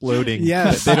is exploding.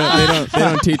 Yes. They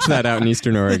don't teach that out in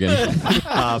Eastern Oregon.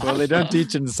 Well, they don't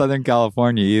teach in Southern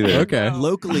California either. Okay.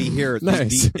 Locally here,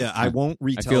 Nice. I won't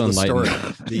retell the story,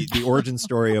 the origin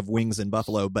story of wings in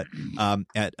Buffalo, but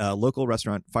at a local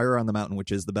restaurant, Fire on the Mountain,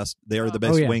 which is the best. They are the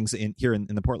best wings here in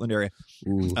the Portland area.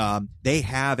 They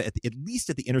have at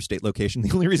least at the interstate location.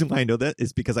 The only reason why I know that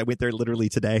is because I went there literally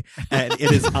today, and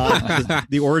it is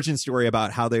the origin story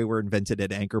about how they were invented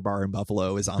at Anchor Bar in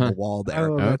Buffalo is on the wall there.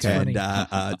 Oh, that's funny.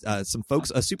 And some folks,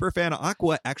 a super fan of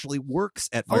Aqua, actually works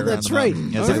at Fire on the that's right.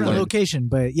 Mountain. Different location,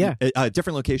 but yeah.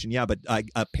 Different location, yeah. But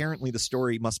apparently the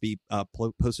story must be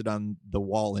posted on the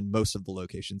wall in most of the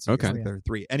locations. So Okay. there are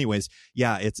 3. Anyways,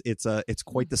 yeah, it's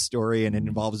quite the story, and it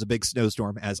involves a big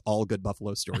snowstorm, as all good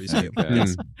Buffalo stories do.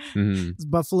 Yes. It's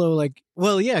Buffalo,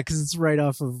 because it's right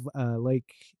off of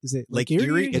is it Lake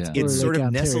Erie? It's sort of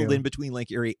Ontario? nestled in between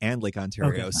Lake Erie and Lake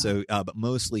Ontario. Okay. So, but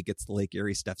mostly gets the Lake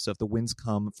Erie stuff. So if the winds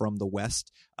come from the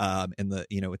west, and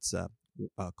it's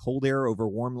cold air over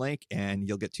warm lake, and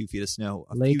you'll get 2 feet of snow.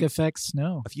 Lake effect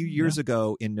snow. A few years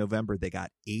ago in November, they got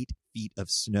 8 feet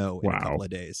of snow in a couple of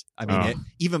days. I mean,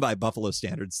 even by Buffalo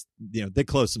standards, they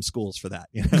closed some schools for that.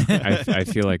 I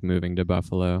feel like moving to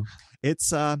Buffalo.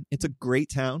 It's a great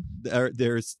town.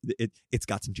 It's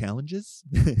got some challenges.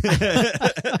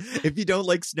 If you don't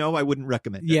like snow, I wouldn't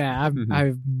recommend it. Yeah,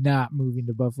 I'm not moving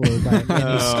to Buffalo by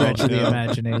any stretch of the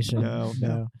imagination.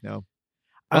 No.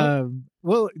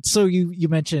 Well, so you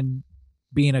mentioned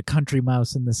being a country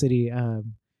mouse in the city,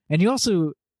 and you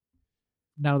also,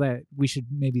 now that we should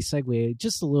maybe segue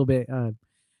just a little bit,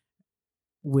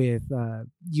 with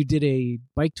you did a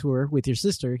bike tour with your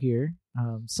sister here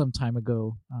some time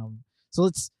ago. So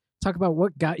let's talk about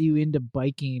what got you into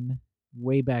biking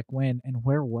way back when, and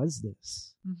where was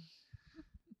this?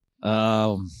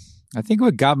 I think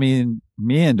what got me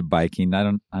into biking,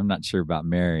 I'm not sure about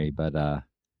Mary, but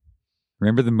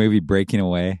remember the movie Breaking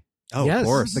Away? Oh, yes, of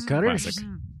course. the Cutters.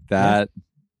 Classic.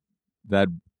 That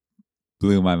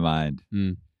blew my mind.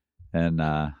 Mm. And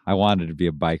I wanted to be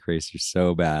a bike racer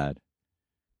so bad.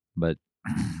 But,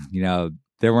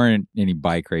 there weren't any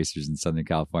bike racers in Southern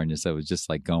California, so it was just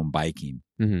like going biking.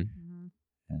 Mm-hmm.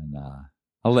 And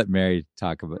I'll let Mary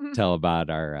tell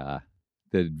about our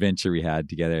the adventure we had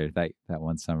together that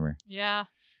one summer. Yeah.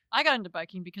 I got into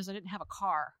biking because I didn't have a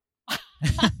car.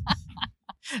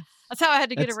 That's how I had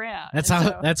to get around. That's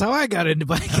how I got into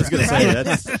biking. I was going to say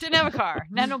that. Didn't have a car.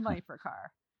 Had no money for a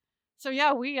car. So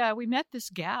yeah, we met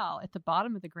this gal at the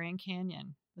bottom of the Grand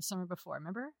Canyon the summer before.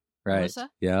 Remember? Right.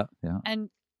 Melissa? Yeah. And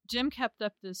Jim kept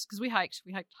up this because we hiked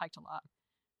a lot,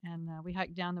 and we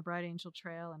hiked down the Bright Angel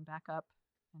Trail and back up,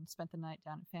 and spent the night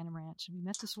down at Phantom Ranch. And we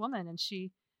met this woman, and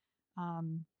she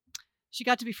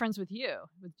got to be friends with you,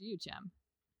 Jim.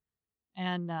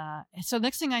 And so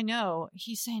next thing I know,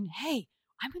 he's saying, "Hey,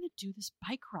 I'm going to do this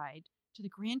bike ride to the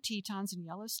Grand Tetons in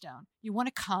Yellowstone. You want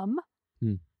to come?"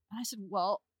 And I said,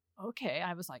 "Well, okay."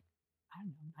 I was like, I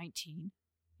don't know, 19.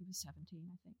 He was 17,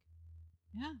 I think.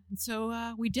 Yeah. And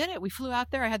so we did it. We flew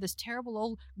out there. I had this terrible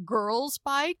old girl's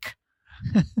bike.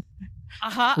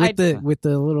 With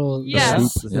the little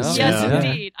yes, the swoop. yes,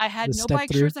 indeed. I had no bike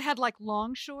through. shorts. I had like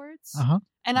long shorts.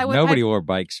 And nobody wore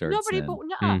bike shorts. Nobody,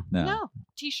 then. no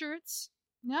t-shirts,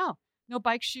 no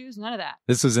bike shoes, none of that.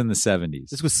 This was in the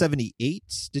 70s. This was 78.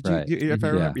 Did you? Right. If I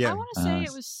remember, yeah. I want to say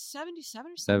it was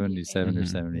 77 or 77 or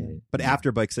 78. But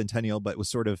after Bike Centennial, but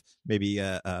was sort of maybe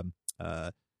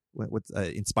what's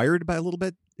inspired by a little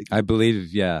bit? I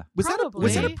believe, yeah. Was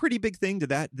that a pretty big thing? Did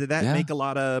that make a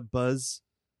lot of buzz?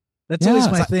 That's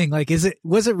always my thing. Like,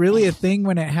 was it really a thing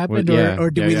when it happened, or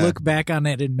do we look back on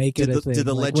it and make it a thing? Did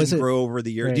the legend grow over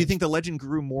the years? Right. Do you think the legend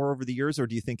grew more over the years, or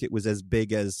do you think it was as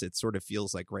big as it sort of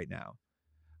feels like right now?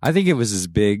 I think it was as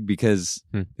big because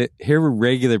here were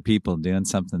regular people doing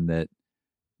something that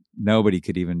nobody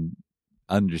could even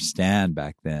understand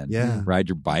back then. Yeah. Ride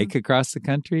your bike across the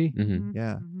country. Mm-hmm.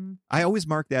 Yeah. I always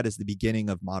mark that as the beginning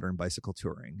of modern bicycle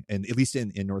touring, and at least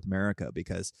in North America,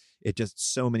 because it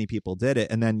just so many people did it.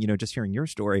 And then, just hearing your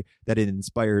story, that it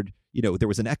inspired, there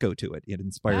was an echo to it. It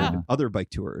inspired other bike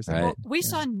tours. Right. Well, we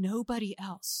saw nobody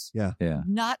else. Yeah. Yeah.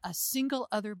 Not a single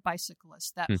other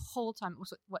bicyclist that whole time. It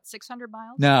was, 600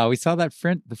 miles? No, we saw that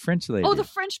the French lady. Oh, the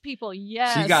French people.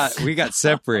 Yes. We got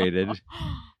separated.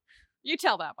 You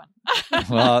tell that one.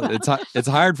 Well, it's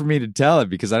hard for me to tell it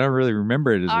because I don't really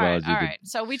remember it as well as you all did. right.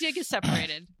 So we did get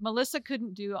separated. Melissa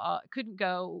couldn't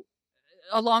go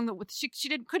along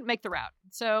couldn't make the route.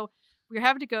 So we were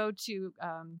having to go to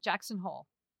Jackson Hole.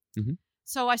 Mm-hmm.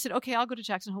 So I said, okay, I'll go to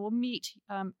Jackson Hole. We'll meet.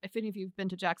 If any of you've been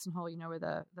to Jackson Hole, you know where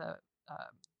the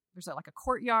there's like a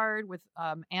courtyard with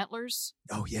antlers.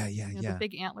 Oh yeah. The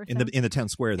big antler in thing. the town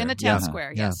square there. In the town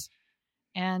square, yes.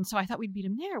 And so I thought we'd meet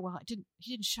him there. Well,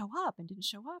 he didn't show up.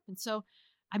 And so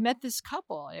I met this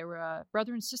couple. They were a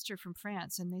brother and sister from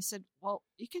France. And they said, well,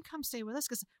 you can come stay with us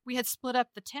because we had split up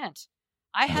the tent.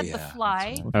 I had the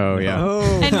fly. Oh, yeah.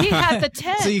 And he had the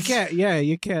tent. So you can't.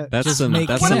 That's what am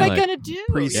I going to do?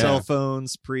 Pre-cell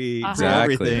phones, Exactly.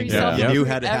 everything. Yeah. You knew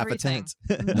how to have a tent.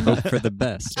 Hope for the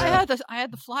best. I had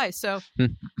the fly. So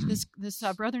this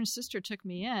brother and sister took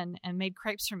me in and made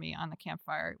crepes for me on the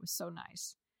campfire. It was so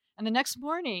nice. And the next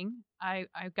morning, I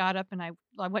got up and I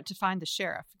went to find the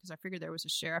sheriff because I figured there was a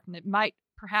sheriff and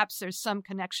perhaps there's some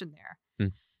connection there.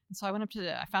 And so I went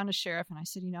I found a sheriff and I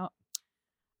said,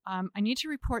 I need to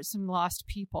report some lost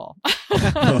people.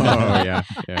 Yeah.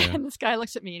 And this guy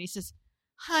looks at me and he says,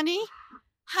 honey,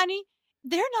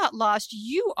 they're not lost.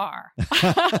 You are.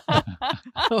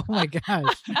 Oh my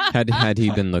gosh. Had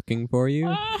he been looking for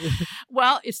you?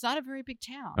 Well, it's not a very big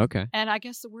town. Okay. And I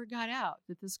guess the word got out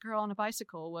that this girl on a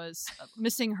bicycle was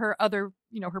missing her other,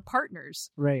 her partners.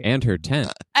 Right. And her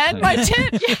tent. And my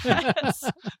tent, yes.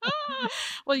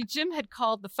 Well, Jim had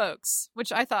called the folks,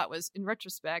 which I thought was, in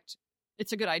retrospect,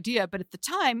 it's a good idea, but at the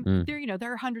time,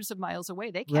 they're hundreds of miles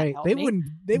away. They can't help me. They wouldn't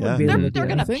be able to do They're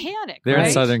going to anything. panic. They're right?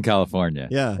 in Southern California.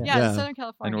 Yeah, Southern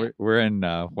California. And we're in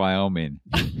Wyoming.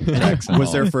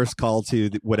 Was their first call to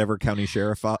whatever county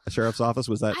sheriff's office?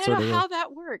 Was that I don't know how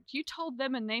that worked. You told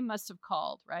them and they must have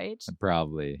called, right?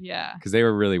 Probably. Yeah. Because they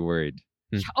were really worried.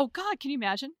 Oh, God, can you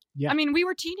imagine? Yeah. I mean, we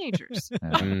were teenagers.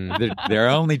 They're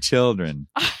only children,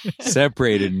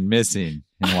 separated and missing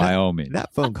in Wyoming.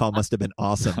 That phone call must have been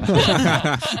awesome.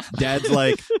 Dad's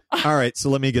like, all right, so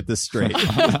let me get this straight.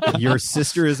 Your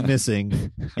sister is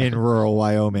missing in rural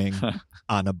Wyoming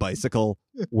on a bicycle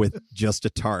with just a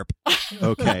tarp.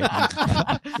 Okay.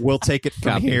 We'll take it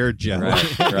from here, Joe.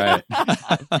 Right.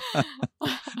 I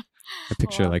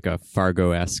picture like a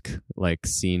Fargo-esque like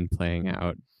scene playing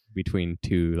out between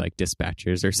two like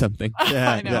dispatchers or something. Yeah,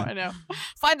 I know.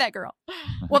 Find that girl.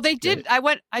 Well, they did.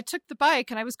 I took the bike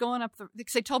and I was going up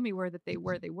because they told me where they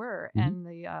were. Mm-hmm. And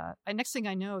the next thing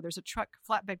I know, there's a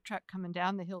flatbed truck coming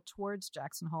down the hill towards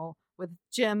Jackson Hole with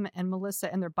Jim and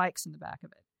Melissa and their bikes in the back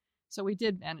of it. So we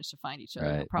did manage to find each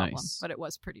other, no problem. Nice. But it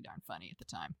was pretty darn funny at the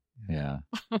time. Yeah.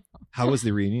 How was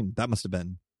the reunion? That must have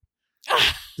been.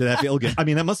 Did that feel good? I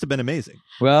mean, that must have been amazing.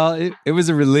 Well, it was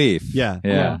a relief. Yeah.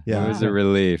 It was a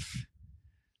relief.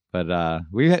 But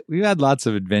we had lots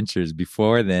of adventures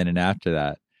before then and after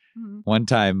that. Mm-hmm. One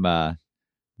time,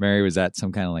 Mary was at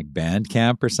some kind of like band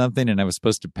camp or something, and I was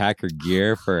supposed to pack her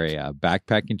gear for a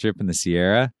backpacking trip in the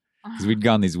Sierra because we'd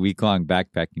go on these week-long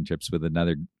backpacking trips with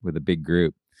a big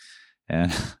group,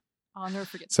 and I'll never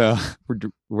forget. So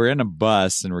we're in a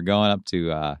bus and we're going up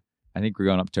to I think we're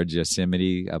going up towards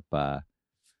Yosemite up.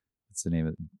 What's the name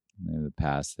of the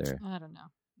pass there? I don't know.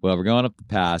 Well, we're going up the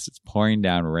pass. It's pouring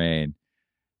down rain.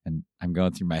 And I'm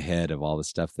going through my head of all the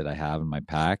stuff that I have in my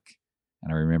pack.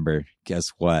 And I remember, guess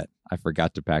what? I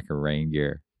forgot to pack a rain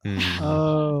gear.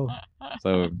 Oh.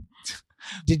 So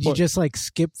did you just like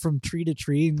skip from tree to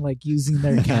tree and like using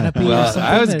their canopy? Well, or something?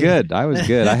 I was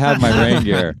good. I had my rain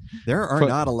gear. There are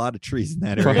not a lot of trees in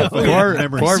that area.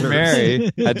 Poor Mary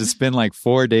had to spend like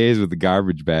 4 days with the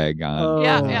garbage bag on.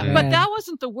 Yeah. man. But that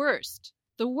wasn't the worst.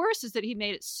 The worst is that he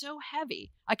made it so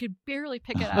heavy I could barely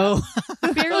pick it up.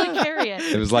 Oh. Barely carry it.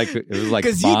 It was like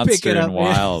 'Cause you'd Monster pick it up, and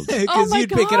Wild. Oh Because my you'd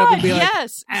God, pick it up and be like,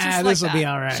 yes, just this will like be that.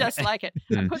 all right. Just like it.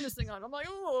 I'm putting this thing on. I'm like,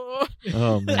 oh.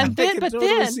 Oh man. And I then, can but totally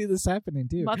then, see this happening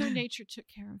too. Mother Nature took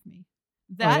care of me.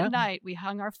 That yeah? night, we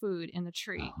hung our food in the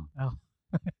tree. Oh.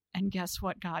 And guess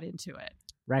what got into it?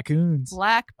 Raccoons.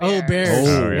 Black bears. Oh, bears.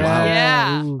 Oh, wow.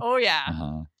 Yeah. Ooh. Oh, yeah.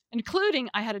 Uh-huh. Including,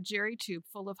 I had a jerry tube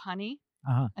full of honey,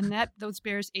 Uh-huh. and those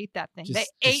bears ate that thing. Just They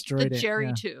ate the destroyed it, jerry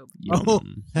yeah. tube. Oh,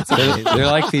 That's They're, amazing. they're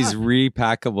like these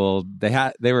repackable.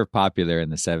 They were popular in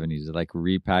the 70s. They're like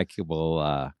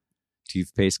repackable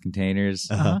toothpaste containers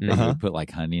Uh-huh. that you would put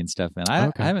like honey and stuff in.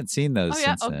 I haven't seen those Oh, yeah.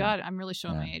 since Oh, then. God. I'm really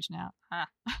showing my Yeah. age now.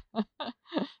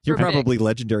 You're We're big. probably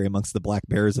legendary amongst the black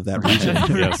bears of that region.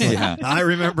 Yes. Yeah. I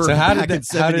remember. So how back did in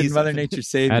 70s, Mother Nature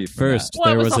save you At from first, Well,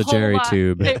 it there was a whole jerry lot-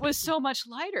 tube. It was so much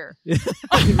lighter.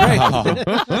 right.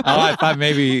 Oh, I thought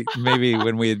maybe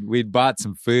when we'd bought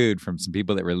some food from some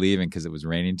people that were leaving because it was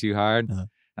raining too hard, Uh-huh.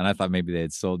 and I thought maybe they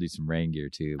had sold you some rain gear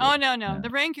too. Oh, but- no. yeah. The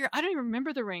rain gear, I don't even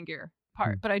remember the rain gear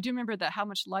part, Hmm. but I do remember that how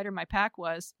much lighter my pack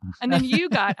was. And then you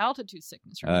got altitude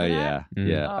sickness. Oh Remember yeah, that? Mm.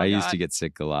 yeah. Oh, I used God. to get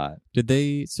sick a lot. Did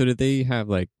they have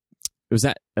like, was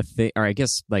that a thing, or I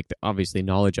guess like obviously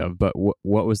knowledge of, but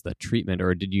what was the treatment,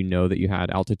 or did you know that you had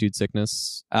altitude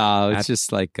sickness? Oh, it's At-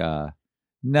 just like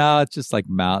no, it's just like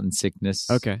mountain sickness.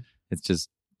 Okay. It's just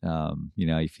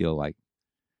you feel like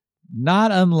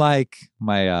not unlike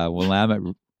my Willamette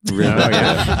River. Oh,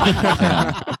 yeah.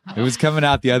 Yeah. It was coming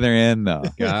out the other end though.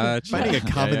 Gotcha. Finding a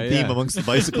common Yeah, yeah, theme yeah. amongst the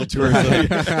bicycle tours.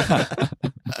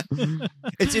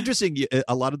 It's interesting.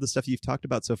 A lot of the stuff you've talked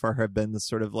about so far have been the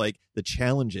sort of like the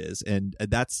challenges, and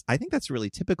I think that's really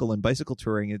typical in bicycle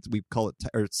touring. We call it,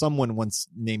 or someone once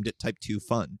named it Type 2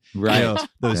 fun. Right. You know,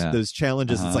 those Yeah. those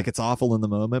challenges. Uh-huh. It's like it's awful in the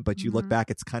moment, but you look Mhm. back,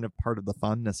 it's kind of part of the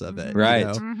funness of it. Right. You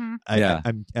know? Mhm. Yeah.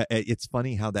 It's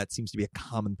funny how that seems to be a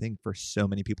common thing for so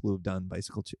many people who have done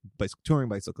bicycle touring,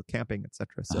 bicycle camping,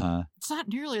 etc. So. Uh-huh. It's not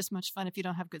nearly as much fun if you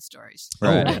don't have good stories.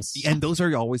 Right. Oh, and those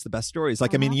are always the best stories.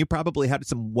 Like, I mean, Uh-huh. you probably had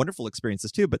some wonderful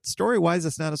experiences too, but story-wise,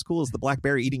 it's not as cool as the black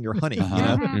bear eating your honey. Uh-huh. You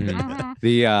know? Mhm, Mhm. mhm.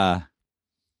 The All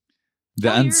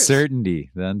yours.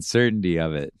 uncertainty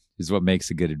of it is what makes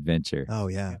a good adventure. Oh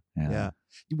yeah, yeah.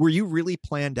 Were you really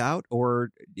planned out,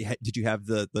 or did you have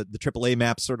the AAA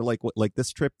maps sort of like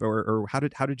this trip, or how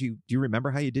did you do you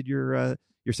remember how you did your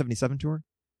 77 tour?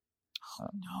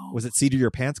 No. Was it seat of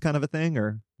your pants kind of a thing,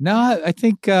 or No, I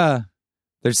think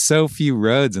there's so few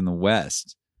roads in the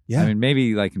West. yeah? I mean,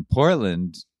 maybe like in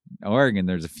Portland, Oregon,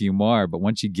 there's a few more, but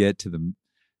once you get to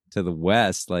the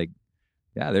West, like,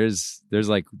 yeah, there's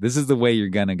like, this is the way you're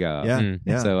gonna go. yeah, Mm.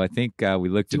 yeah. So I think we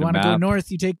looked You at a want to map. go north,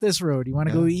 you take this road. You want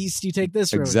to Yeah. go east, you take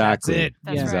this road. Exactly. That's it.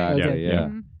 That's yeah. right. Exactly. Okay. Yeah.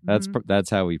 Mhm, mhm. That's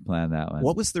how we planned that one.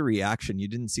 What was the reaction? You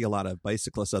didn't see a lot of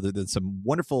bicyclists other than some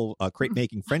wonderful crate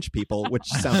making French people, which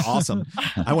sound awesome.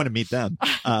 I want to meet them.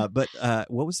 But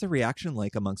what was the reaction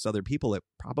like amongst other people? It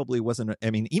probably wasn't. I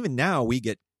mean, even now we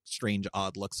get strange,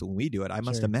 odd looks when we do it. I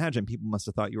must Sure. imagine people must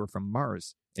have thought you were from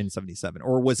Mars in 77.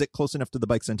 Or was it close enough to the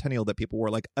Bike Centennial that people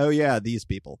were like, oh, yeah, these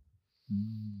people?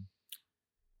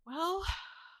 Well,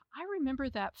 I remember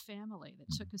that family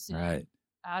that took us in Right.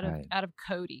 out of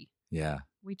Cody. Yeah.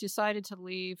 We decided to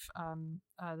leave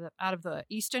out of the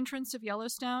east entrance of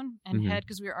Yellowstone and Mhm. head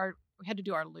because we had to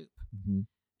do our loop. Mhm.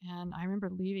 And I remember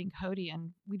leaving Cody,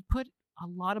 and we'd put a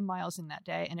lot of miles in that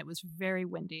day, and it was very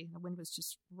windy. The wind was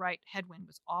just right. Headwind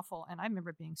was awful, and I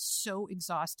remember being so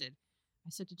exhausted. I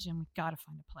said to Jim, "We've got to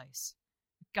find a place.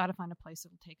 We've got to find a place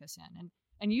that'll take us in."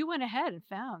 And you went ahead and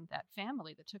found that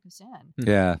family that took us in.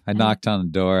 Yeah. I And- knocked on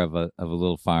the door of a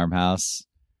little farmhouse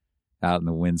out in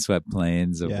the windswept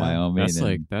plains of Yeah.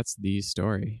 Wyoming. That's the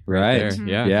story. Right. there. Mhm.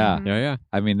 Yeah. Yeah. Mhm. Yeah. Yeah.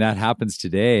 I mean, that happens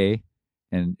today,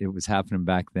 and it was happening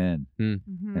back then.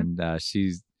 Mhm. And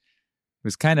it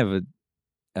was kind of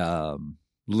a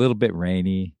little bit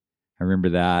rainy. I remember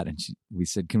that, and we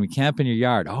said, "Can we camp in your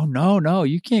yard?" "Oh no,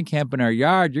 you can't camp in our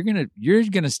yard. You're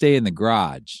gonna stay in the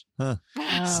garage." Oh.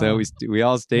 So we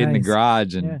all stayed in the Nice.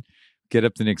 garage and Yeah. get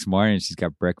up the next morning, and she's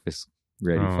got breakfast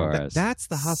ready Oh. for Th- us. That's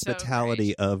the So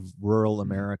hospitality great. of rural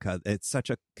America. It's such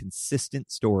a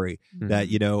consistent story that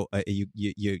you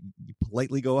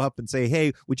politely go up and say,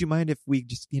 "Hey, would you mind if we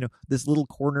just this little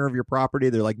corner of your property?"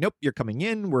 They're like, "Nope, you're coming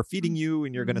in. We're feeding you,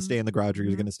 and you're going to Mhm. stay in the garage, or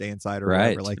you're Mhm. going to stay inside, or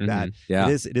Right. whatever like that." yeah.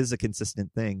 It is a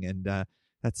consistent thing, and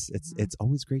it's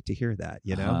always great to hear that,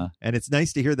 Uh-huh. and it's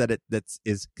nice to hear that that's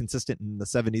is consistent in the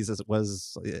 70s as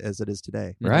it is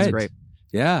today. Right. That's great.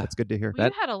 Yeah. That's good to hear. Well,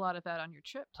 you had a lot of that on your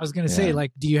trip. I was Tom. going to say, Yeah.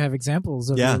 like, do you have examples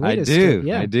of Yeah, your I latest do. trip?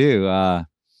 Yeah. I do.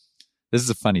 This is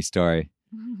a funny story.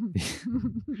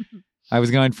 I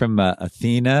was going from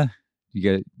Athena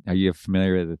Are you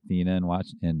familiar with Athena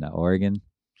in Oregon?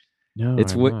 No,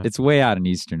 it's way out in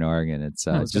Eastern Oregon. It's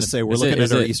I was just say we're looking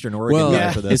at our Eastern Oregon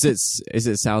guy for this. Is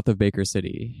it south of Baker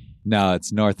City? No,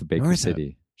 it's north of Baker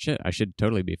City. Shit, I should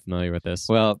totally be familiar with this.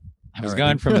 Well, I was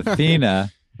going from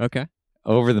Athena okay,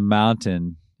 over the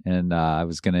mountain, and I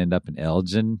was going to end up in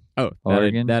Elgin,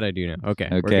 Oregon. That I do know. Okay,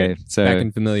 okay, so back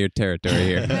in familiar territory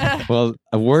here. Well,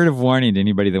 a word of warning to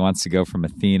anybody that wants to go from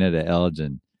Athena to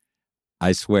Elgin.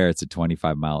 I swear it's a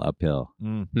 25-mile uphill.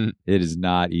 It is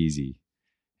not easy.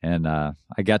 And I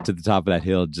got to the top of that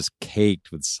hill just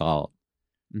caked with salt.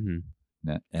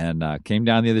 And came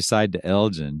down the other side to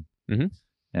Elgin.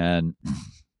 And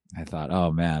I thought,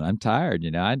 oh, man, I'm tired.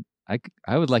 I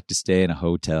would like to stay in a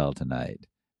hotel tonight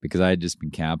because I had just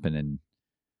been camping and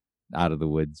out of the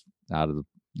woods, out of the,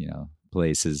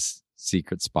 places,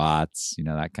 secret spots,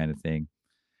 that kind of thing.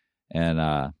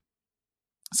 And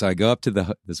so I go up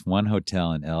to this one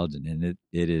hotel in Elgin, and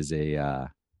it is a,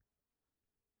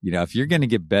 if you're going to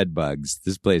get bed bugs,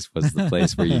 this place was the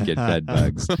place where you get bed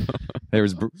bugs. There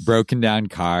was broken down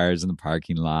cars in the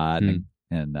parking lot,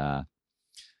 and I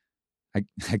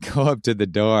go up to the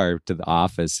door to the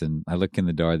office, and I look in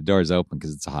the door. The door is open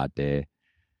because it's a hot day,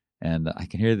 and I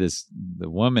can hear the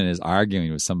woman is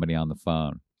arguing with somebody on the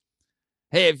phone.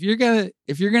 Hey, if you're gonna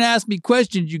ask me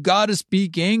questions, you got to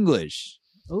speak English.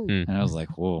 And I was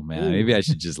like, whoa, man, maybe I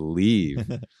should just leave.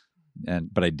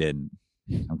 But I didn't.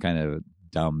 I'm kind of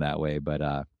dumb that way. But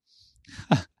I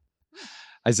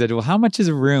said, well, how much is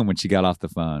a room when she got off the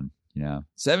phone?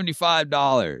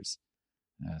 $75.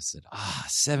 And I said,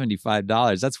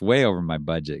 $75. That's way over my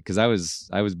budget because I was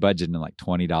budgeting like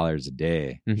 $20 a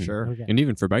day. Sure. Okay. And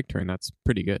even for bike touring, that's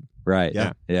pretty good. Right.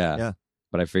 Yeah.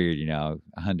 But I figured,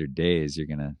 100 days, you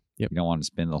don't want to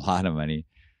spend a lot of money.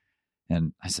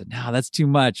 And I said, no, that's too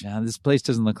much. This place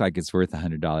doesn't look like it's worth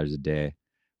 $100 a day.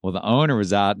 Well, the owner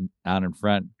was out in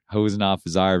front hosing off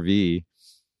his RV.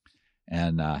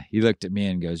 And he looked at me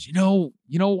and goes, you know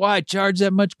why I charge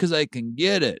that much? Because I can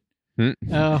get it.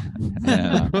 Oh.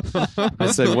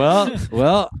 I said,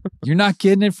 well, you're not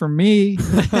getting it from me.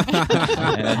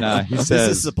 And he says,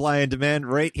 this is supply and demand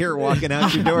right here walking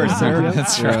out your door, sir.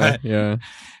 That's right. Yeah.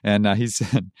 And he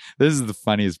said, this is the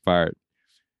funniest part.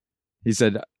 He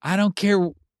said, I don't care.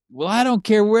 Well, I don't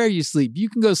care where you sleep. You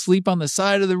can go sleep on the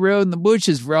side of the road in the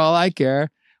bushes for all I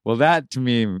care. Well, that to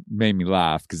me made me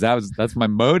laugh because that's my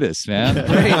modus, man.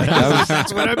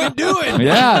 That's what I've been doing.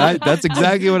 Yeah, that's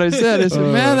exactly what I said. I said,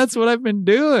 man, that's what I've been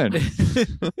doing.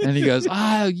 And he goes,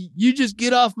 you just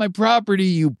get off my property,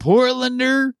 you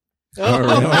Portlander. Oh,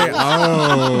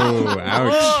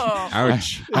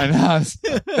 ouch. I know.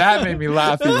 That made me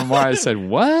laugh even more. I said,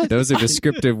 what? Those are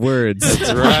descriptive words.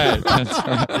 That's right.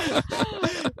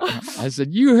 I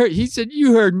said, he said,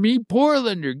 you heard me,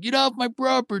 Portlander. Get off my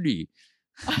property.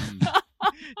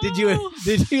 Did you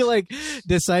like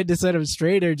decide to set him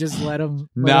straight or just let him?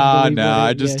 No.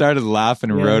 I just started laughing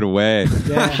and rode away.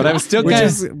 Yeah. But I was still which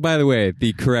is, by the way,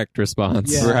 the correct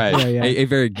response. Yeah. Right. Yeah. A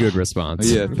very good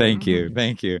response. Yeah. Thank you.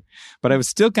 But I was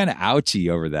still kind of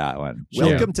ouchy over that one.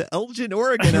 Welcome to Elgin,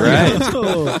 Oregon. Right.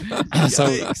 So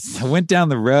I went down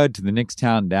the road to the next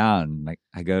town down. Like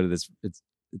I go to this.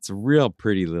 It's a real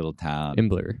pretty little town.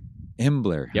 Imbler.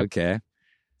 Yep. Okay.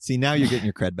 See, now you're getting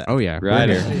your cred back. Oh, yeah. Right.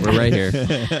 We're right here.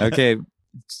 Okay.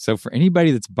 So for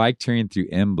anybody that's bike touring through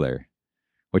Imbler,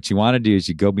 what you want to do is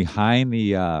you go behind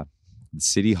the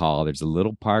city hall. There's a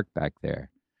little park back there.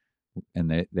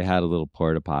 And they had a little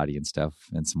porta potty and stuff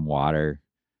and some water.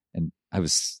 And I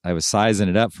was sizing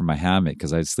it up for my hammock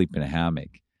because I was sleeping in a hammock,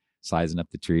 sizing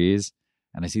up the trees.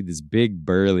 And I see this big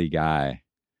burly guy.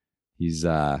 He's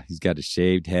got a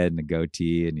shaved head and a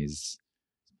goatee, and he's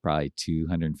probably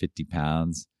 250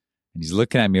 pounds. And he's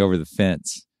looking at me over the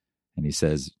fence, and he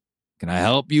says, "Can I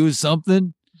help you with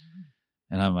something?"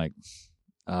 And I'm like,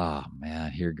 "Oh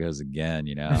man, here goes again."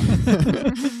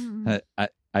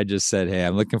 I just said, "Hey,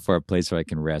 I'm looking for a place where I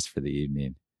can rest for the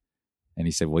evening." And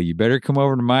he said, "Well, you better come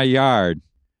over to my yard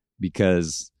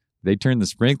because they turn the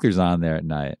sprinklers on there at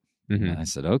night." Mm-hmm. And I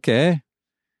said, "Okay."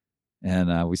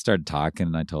 And we started talking,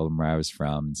 and I told him where I was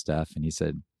from and stuff. And he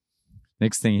said,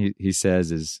 next thing he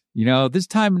says is, this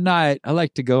time of night, I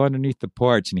like to go underneath the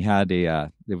porch. And he had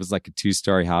it was like a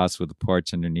 2-story house with a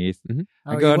porch underneath. Mm-hmm.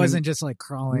 Oh, he wasn't just like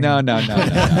crawling. No.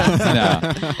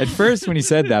 At first, when he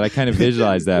said that, I kind of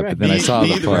visualized that, but then I saw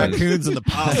the porch. Raccoons and the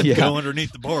pods go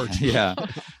underneath the porch. Yeah.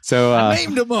 So I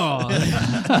named them all.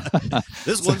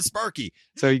 This one's Sparky.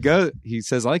 So he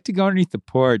says, I like to go underneath the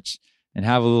porch and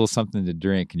have a little something to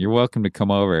drink, and you're welcome to come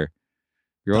over.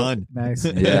 Done. Nice.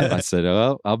 Yeah. I said,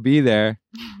 oh, I'll be there.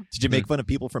 Did you make fun of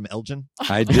people from Elgin?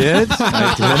 I did.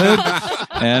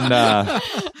 And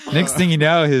next thing you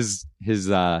know, his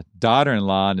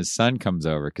daughter-in-law and his son comes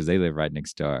over because they live right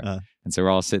next door. And so we're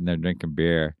all sitting there drinking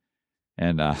beer.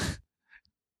 And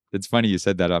it's funny you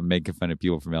said that about making fun of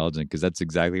people from Elgin because that's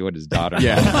exactly what his daughter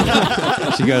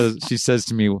she says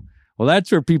to me, well,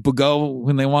 that's where people go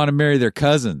when they want to marry their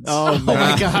cousins. Oh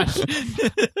my gosh.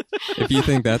 If you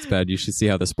think that's bad, you should see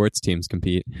how the sports teams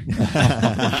compete.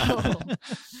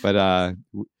 But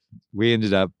we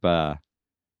ended up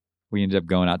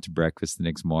going out to breakfast the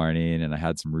next morning, and I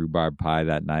had some rhubarb pie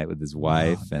that night with his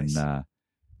wife. Nice. And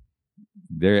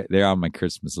they're on my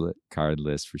Christmas card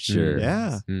list for sure.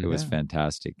 Yeah. It was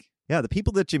fantastic. Yeah, the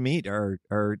people that you meet are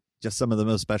just some of the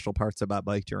most special parts about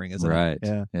bike touring, isn't it?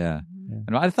 Yeah.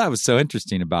 And what I thought was so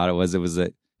interesting about it was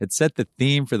it set the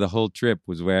theme for the whole trip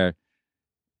was where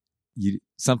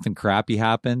something crappy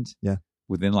happened. Yeah.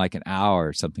 Within like an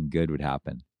hour, something good would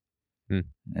happen.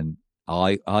 And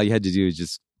all you had to do is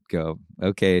just go,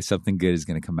 okay, something good is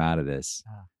going to come out of this,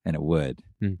 and it would.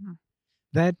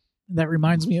 That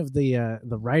reminds me of the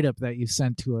write-up that you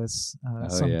sent to us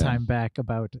sometime back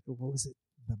about, what was it,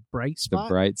 the Bright Spot?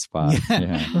 The Bright Spot,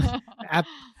 yeah.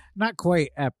 Not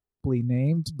quite aptly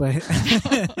named, but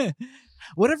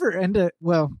whatever ended.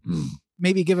 Well,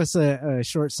 maybe give us a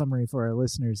short summary for our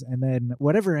listeners, and then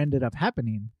whatever ended up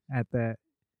happening at the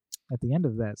end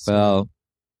of that story. Well,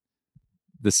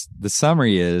 the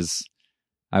summary is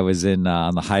I was in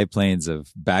on the high plains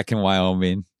back in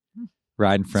Wyoming,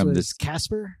 riding from this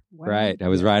Casper. Wyoming? Right, I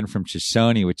was riding from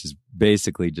Shoshone, which is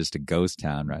basically just a ghost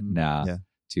town right now,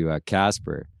 to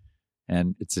Casper,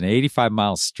 and it's an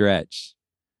 85-mile stretch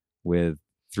with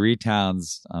 3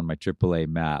 towns on my AAA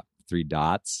map, 3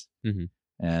 dots,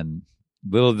 and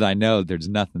little did I know there's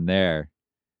nothing there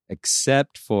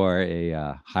except for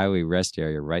a highway rest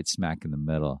area right smack in the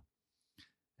middle.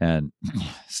 And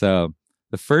so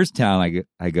the first town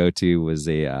I go to was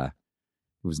it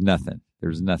was nothing. There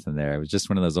was nothing there. It was just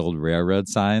one of those old railroad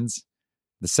signs.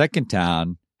 The second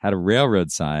town had a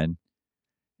railroad sign,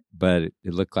 but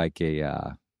it looked like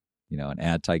an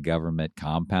anti-government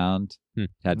compound. It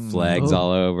had flags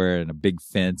all over and a big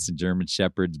fence and German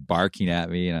shepherds barking at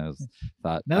me. And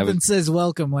thought nothing says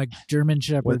welcome like German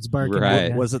shepherds barking.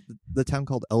 Right. Was it the town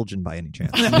called Elgin by any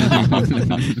chance?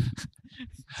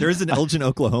 There is an Elgin,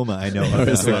 Oklahoma, I know of.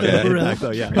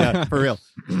 Yeah, for real.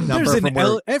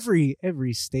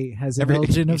 Every state has an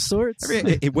Elgin of sorts.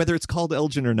 Whether it's called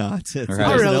Elgin or not.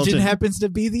 Our Elgin happens to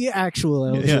be the actual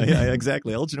Elgin. Yeah,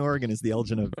 exactly. Elgin, Oregon is the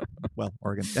Elgin of,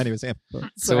 Oregon. Anyways, yeah.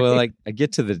 So I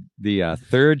get to the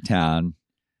third town,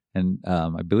 and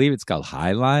I believe it's called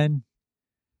Highline,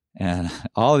 and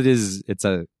all it is, it's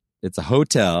a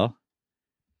hotel,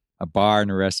 a bar,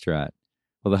 and a restaurant.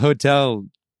 Well, the hotel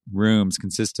rooms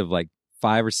consist of like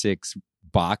 5 or 6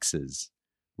 boxes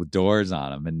with doors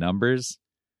on them and numbers,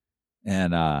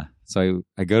 and so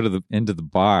I go into the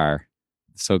bar,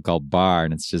 the so-called bar,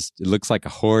 and it looks like a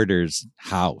hoarder's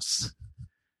house.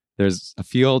 There's a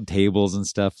few old tables and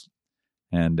stuff,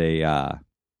 and a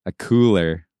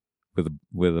cooler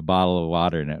with a bottle of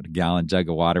water in it, a gallon jug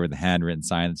of water with a handwritten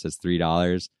sign that says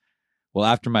 $3. Well,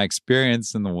 after my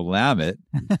experience in the Willamette,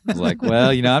 I was like, well,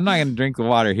 I'm not going to drink the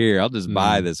water here. I'll just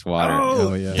buy this water.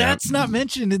 Oh, yeah. That's not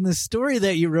mentioned in the story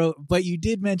that you wrote, but you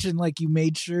did mention you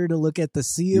made sure to look at the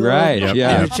seal. Right. Yep.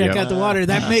 Yeah. And check out the water.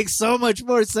 That makes so much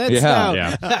more sense now.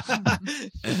 Yeah.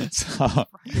 So,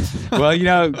 well,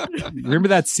 remember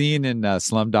that scene in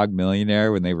Slumdog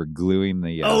Millionaire when they were gluing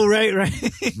the right.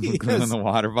 gluing the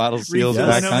water bottle seals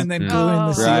back on, and then gluing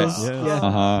the seals. Right.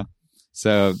 Yeah.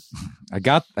 So I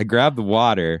grabbed the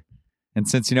water, and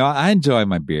since I enjoy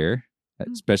my beer,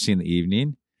 especially in the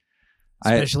evening,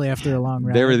 especially after a long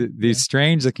ride. There were these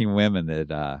strange looking women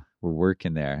that were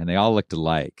working there, and they all looked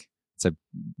alike. So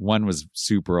one was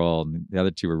super old, and the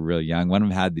other 2 were real young. One of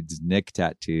them had these Nick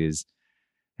tattoos,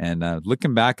 and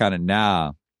looking back on it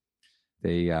now,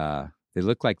 they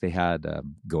looked like they had a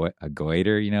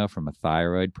goiter, from a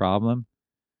thyroid problem.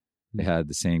 They had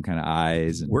the same kind of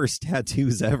eyes. And, worst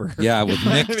tattoos ever. Yeah, with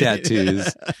Nick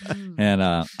tattoos.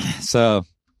 And so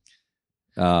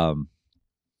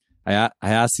I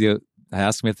asked them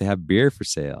if they have beer for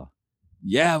sale.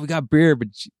 Yeah, we got beer,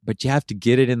 but you have to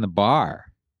get it in the bar.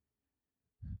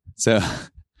 So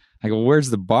I go, where's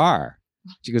the bar?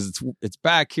 She goes, it's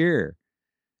back here,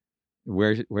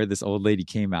 where this old lady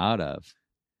came out of.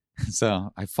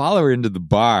 So I follow her into the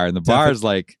bar, and the bar is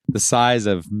like the size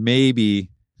of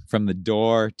maybe from the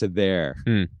door to there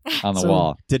on the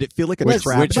wall. Did it feel like a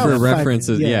trap? Which for reference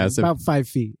is it's about 5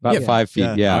 feet. About 5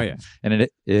 feet, yeah. Oh, yeah.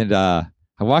 And I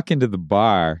walk into the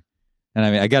bar, and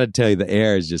I got to tell you, the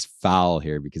air is just foul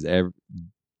here because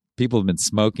people have been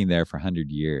smoking there for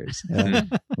 100 years.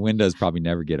 Windows probably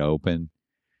never get open.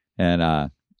 And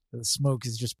the smoke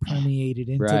is just permeated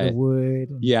into Right. the wood.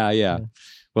 And, yeah.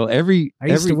 Well, I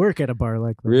used to work at a bar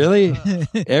like that. Really?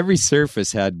 Every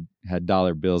surface had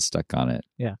dollar bills stuck on it.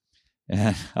 Yeah.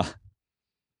 And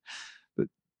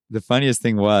the funniest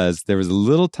thing was there was a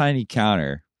little tiny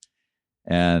counter,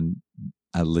 and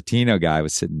a Latino guy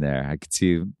was sitting there. I could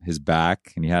see his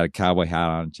back, and he had a cowboy hat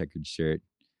on, a checkered shirt.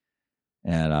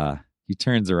 And he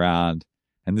turns around,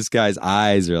 and this guy's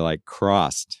eyes are like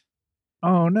crossed.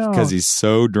 Oh no! Because he's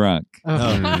so drunk.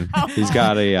 Oh. He's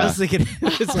got a. I was thinking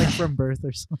it's like from birth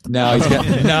or something. No, he's got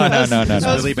no. I was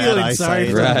really bad feeling eyesight.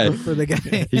 sorry Right. for the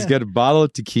guy. He's got a bottle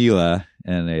of tequila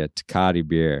and a Tecate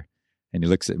beer, and he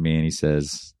looks at me and he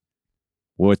says,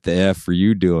 "What the F are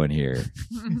you doing here?"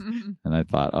 And I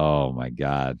thought, "Oh my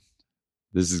God,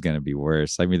 this is going to be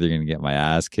worse. I'm either going to get my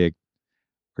ass kicked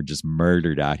or just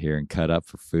murdered out here and cut up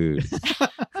for food."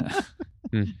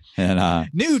 And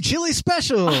New chili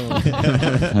special.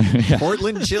 yeah,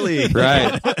 Portland chili.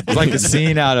 right. It's like a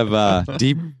scene out of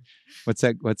Deep. What's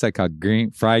that called?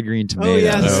 Fried green tomato. Oh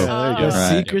yes, Oh, there you go. The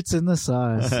Right. secrets in the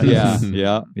sauce.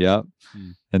 Yeah.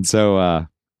 And so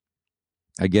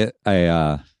I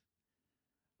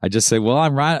just say, well,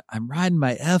 I'm riding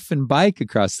my effing bike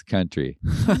across the country.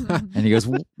 And he goes,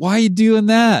 why are you doing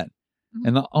that?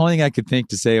 And the only thing I could think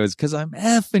to say was, because I'm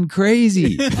effing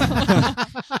crazy.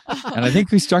 And I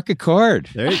think we struck a chord.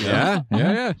 There you go.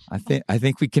 Yeah. I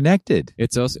think we connected.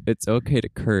 It's okay to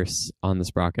curse on the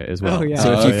Sprocket as well. Oh, yeah.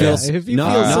 So if you feel If you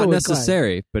not, feel not so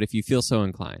necessary, but if you feel so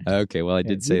inclined. Okay, well, I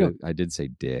did you say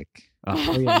dick.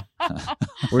 Oh yeah.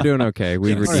 We're doing okay.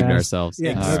 We've Yes. redeemed Alright. ourselves.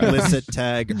 Yeah. All right. Explicit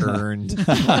tag earned.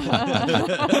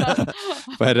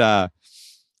 But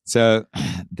so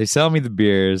they sell me the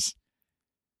beers.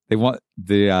 They want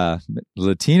the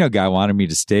Latino guy wanted me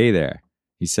to stay there.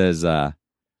 He says, "Why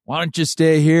don't you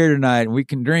stay here tonight and we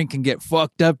can drink and get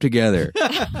fucked up together?"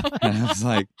 And I was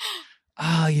like,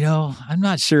 "Oh, I'm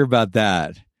not sure about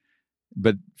that."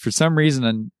 But for some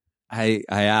reason, I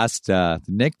asked the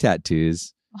Nick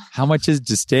Tattoos, "How much is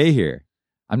to stay here?"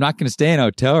 I'm not going to stay in a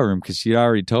hotel room because she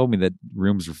already told me that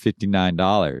rooms were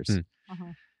 $59. Uh-huh.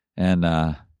 And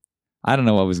I don't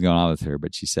know what was going on with her,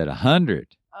 but she said 100.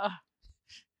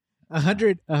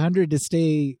 100 to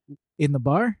stay in the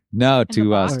bar. No, In the to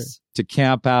box? to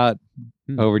camp out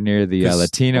over near the 'Cause-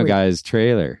 Latino wait. guy's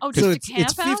trailer. Oh, So just to camp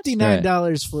it's out?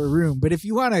 $59 for a room, but if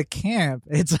you want to camp,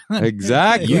 it's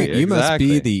Exactly. You must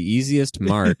be Exactly. the easiest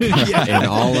mark Yeah. in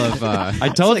all of. I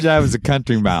told you I was a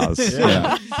country mouse.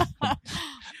 Yeah.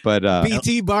 But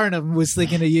BT Barnum was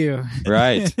thinking of you.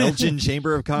 right. Elgin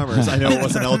Chamber of Commerce. I know it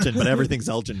wasn't Elgin, but everything's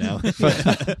Elgin now.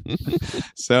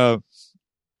 So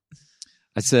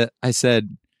I said I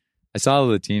saw the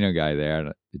Latino guy there and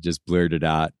it just blurted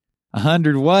out,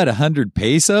 100 what? 100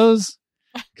 pesos?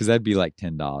 Because that'd be like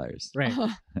 $10. Right.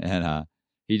 And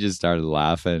he just started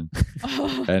laughing.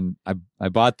 And I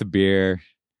bought the beer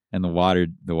and the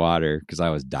water because I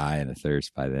was dying of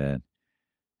thirst by then.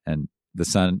 And the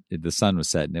sun was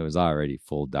setting. It was already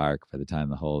full dark by the time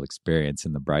the whole experience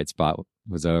in the Bright Spot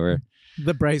was over.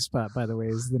 The Bright Spot, by the way,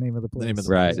 is the name of the place. name of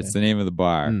the Right. place, It's the name of the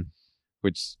bar, Mm.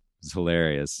 which is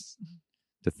hilarious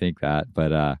to think that.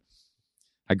 But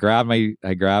I grabbed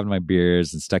my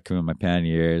beers and stuck them in my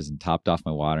panniers and topped off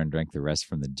my water and drank the rest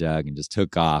from the jug and just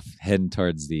took off heading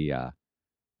towards the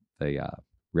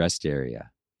rest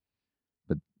area.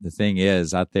 But the thing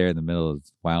is, out there in the middle of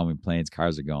Wyoming plains,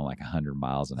 cars are going like 100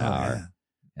 miles an hour.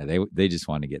 And they just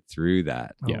want to get through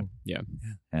that. Oh. Yeah.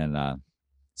 And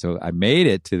so I made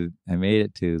it to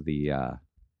the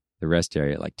rest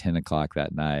area at like 10 o'clock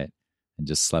that night and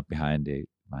just slept behind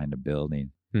a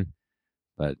building.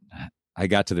 But I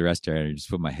got to the rest area and just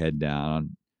put my head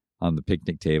down on the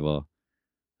picnic table.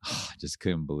 Oh, I just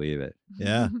couldn't believe it.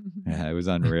 Yeah. Yeah, it was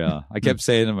unreal. I kept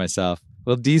saying to myself,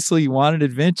 well, Diesel, you wanted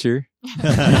adventure.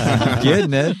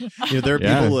 Getting it. There are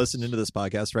Yeah. people listening to this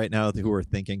podcast right now who are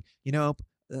thinking,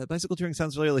 bicycle touring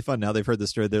sounds really fun. Now they've heard the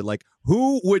story. They're like,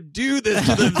 who would do this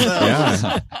to themselves?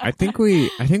 Yeah. I think we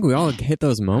all hit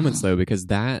those moments though, because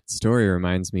that story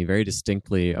reminds me very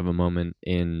distinctly of a moment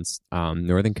in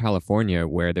Northern California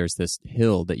where there's this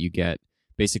hill that you get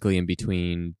basically in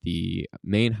between the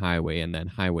main highway and then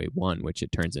Highway 1, which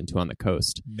it turns into on the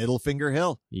coast. Middle Finger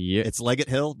Hill. Yeah. It's Leggett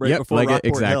Hill right Yep, before Leggett,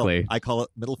 Rockport exactly. Hill. I call it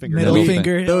Middle Finger Middle Hill.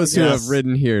 finger. Those who Yes. have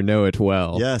ridden here know it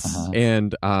well. Yes. Uh-huh.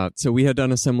 And so we had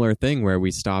done a similar thing where we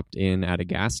stopped in at a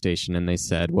gas station and they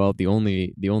said, well, the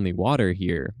only water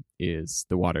here is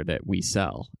the water that we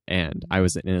sell. And I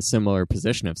was in a similar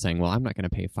position of saying, well, I'm not going to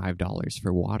pay $5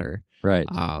 for water. Right.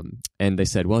 And they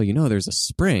said, well, there's a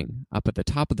spring up at the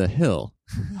top of the hill.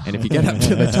 And if you get up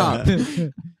to the top,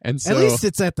 and so, at least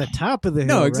it's at the top of the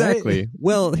hill. No, exactly. Right?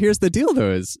 Well, here's the deal,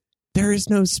 though, is there is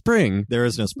no spring. There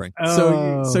is no spring.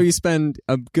 So you spend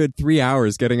a good 3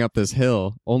 hours getting up this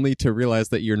hill only to realize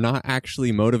that you're not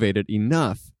actually motivated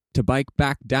enough to bike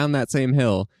back down that same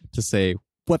hill to say,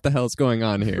 what the hell's going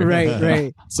on here?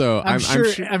 Right. So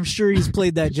I'm sure he's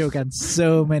played that joke on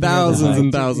so many thousands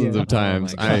and thousands of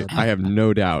times. Oh I have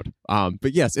no doubt.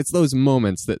 But yes, it's those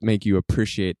moments that make you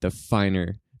appreciate the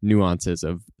finer nuances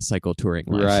of cycle touring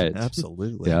life. Right.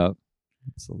 Absolutely. Yeah.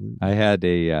 Absolutely. I had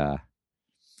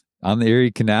on the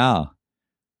Erie Canal,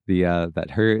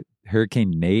 that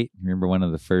Hurricane Nate. Remember one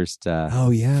of the first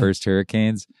first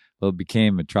hurricanes? Well, it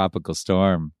became a tropical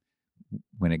storm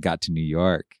when it got to New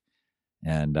York,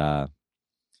 and it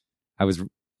was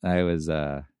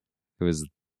the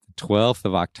 12th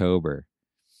of October,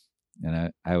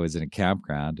 and I was in a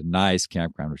campground, a nice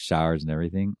campground with showers and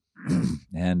everything,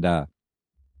 and I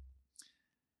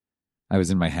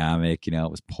was in my hammock. It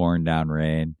was pouring down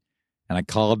rain. And I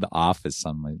called the office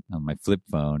on my flip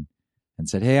phone and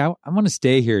said, hey, I want to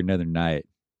stay here another night.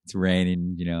 It's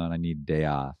raining, and I need a day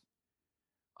off.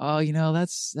 Oh,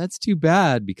 that's too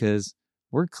bad because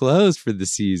we're closed for the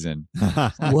season.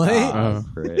 What?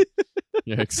 Right.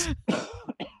 Yikes.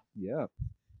 Yeah.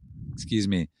 Excuse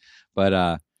me.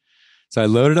 But so I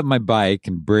loaded up my bike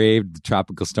and braved the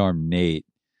tropical storm Nate,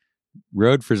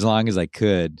 rode for as long as I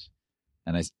could.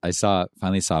 And I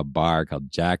finally saw a bar called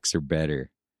Jack's or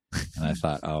Better. And I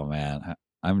thought, oh man,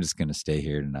 I'm just going to stay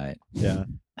here tonight. Yeah.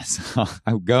 So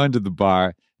I go into the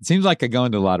bar. It seems like I go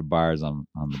into a lot of bars on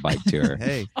the bike tour.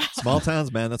 Hey, small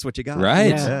towns, man. That's what you got.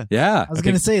 Right. Yeah. I was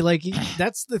going to say, like,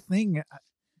 that's the thing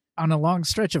on a long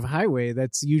stretch of highway.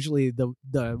 That's usually the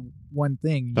one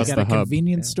thing. You That's got the a hub.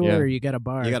 convenience store or you got a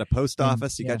bar. You got a post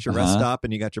office, you got your rest stop,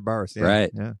 and you got your bars. Yeah.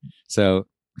 Right. Yeah. So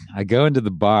I go into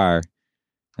the bar.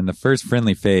 And the first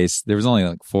friendly face, there was only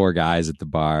like 4 guys at the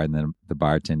bar and then the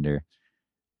bartender.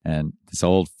 And this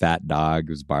old fat dog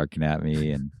was barking at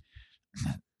me. And,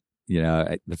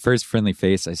 the first friendly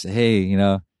face, I said, hey,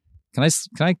 can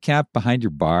I camp behind your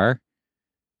bar?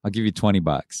 I'll give you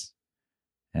 $20.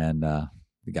 And the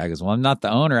guy goes, well, I'm not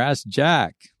the owner. Ask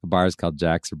Jack. The bar is called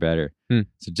Jack's or Better.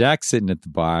 So Jack's sitting at the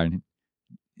bar, and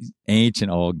he's an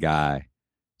ancient old guy,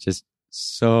 just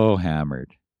so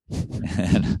hammered.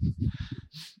 And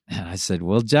I said,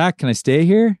 well, Jack, can I stay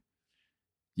here?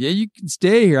 Yeah, you can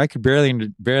stay here. I could barely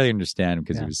understand him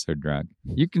because he was so drunk.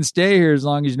 You can stay here as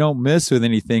long as you don't mess with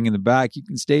anything in the back. You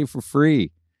can stay for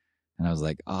free. And I was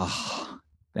like, oh,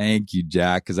 thank you,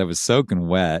 Jack, because I was soaking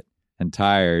wet and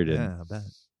tired. Yeah, I bet.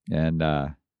 And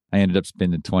I ended up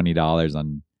spending $20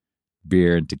 on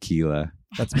beer and tequila.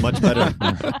 That's much better.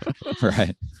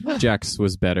 Right. Jack's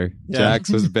was better. Yeah. Jack's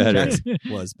was better. Jack's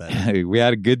was better. We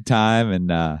had a good time, and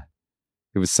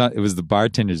it was the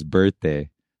bartender's birthday.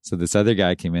 So this other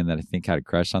guy came in that I think had a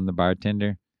crush on the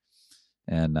bartender,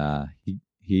 and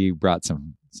he brought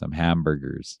some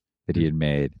hamburgers that he had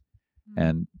made,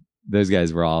 and those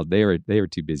guys were they were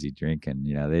too busy drinking.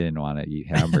 They didn't want to eat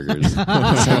hamburgers. So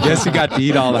I guess we got to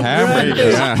eat all the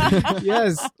hamburgers. Yeah.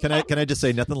 Yes. Can I just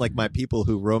say nothing like my people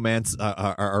who romance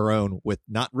our own with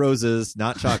not roses,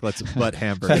 not chocolates, but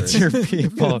hamburgers. That's your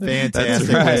people. Fantastic. That's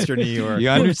right. Western New York. You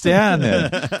understand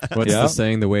it. What's Yeah. the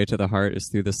saying? The way to the heart is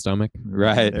through the stomach.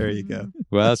 Right. There you go.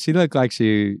 Well, she looked like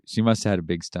she must have had a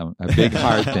big stomach, a big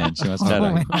heart then. She must have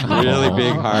had a really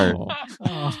big heart.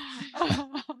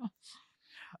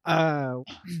 We're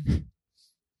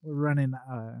running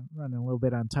a little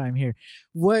bit on time here.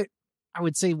 What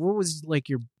was like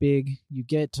your you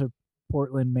get to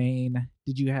Portland, Maine,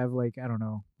 did you have like, I don't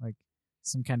know, like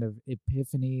some kind of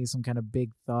epiphany, some kind of big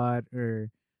thought,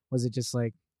 or was it just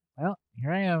like, well,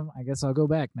 here I am, I guess I'll go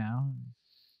back now?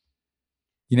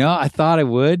 I thought I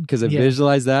would because I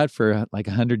visualized that for like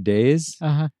 100 days.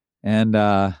 Uh-huh. And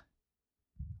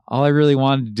all I really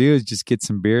wanted to do is just get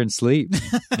some beer and sleep.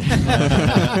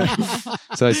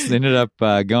 So I ended up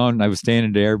going. I was staying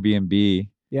at Airbnb,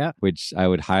 which I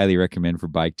would highly recommend for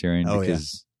bike touring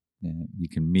because you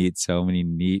can meet so many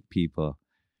neat people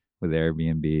with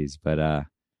Airbnbs. But I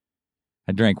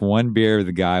drank one beer with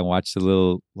the guy and watched a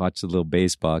little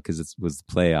baseball because it was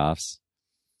the playoffs,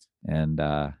 and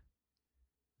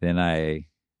then I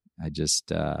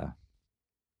just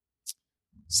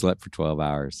slept for 12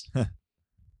 hours.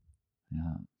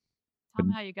 Yeah. Tell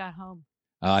me how you got home.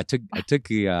 I took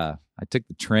the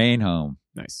train home.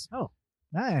 Nice. Oh,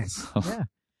 nice. So, Yeah.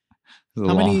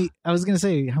 How many? I was gonna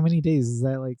say, how many days is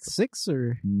that? Like 6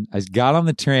 or? I got on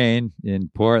the train in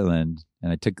Portland,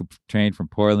 and I took a train from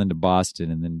Portland to Boston,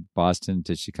 and then Boston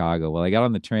to Chicago. Well, I got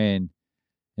on the train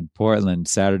in Portland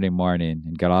Saturday morning,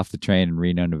 and got off the train in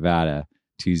Reno, Nevada,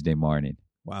 Tuesday morning.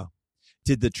 Wow.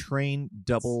 Did the train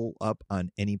double up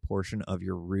on any portion of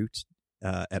your route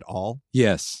at all?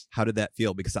 Yes. How did that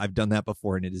feel? Because I've done that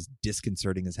before, and it is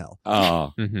disconcerting as hell.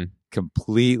 Oh,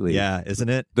 completely. Yeah, isn't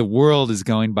it? The world is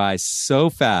going by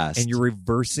so fast. And you're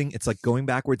reversing. It's like going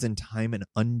backwards in time and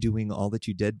undoing all that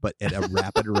you did, but at a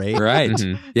rapid rate. Right.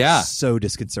 Yeah. So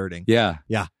disconcerting. Yeah.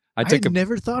 Yeah. I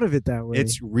never thought of it that way.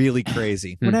 It's really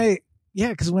crazy.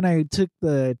 Because when I took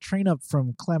the train up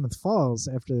from Klamath Falls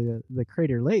after the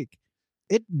Crater Lake,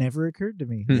 it never occurred to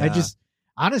me. Yeah. I just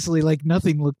honestly, like,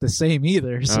 nothing looked the same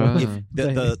either. So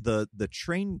the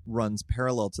train runs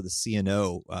parallel to the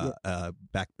CNO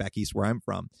back east where I'm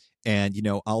from, and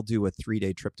I'll do a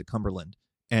 3-day trip to Cumberland,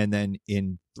 and then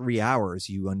in 3 hours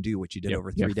you undo what you did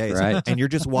over 3 days, right. And you're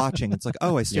just watching. It's like,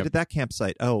 oh, I stayed at that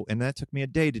campsite. Oh, and that took me a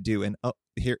day to do, and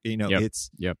here it's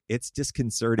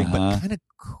disconcerting, but kind of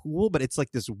cool. But it's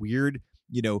like this weird,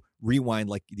 rewind,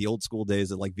 like the old school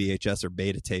days of like VHS or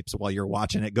beta tapes while you're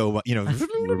watching it go, yeah. It's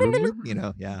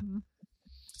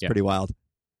pretty wild.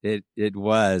 It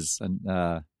was. And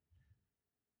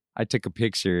I took a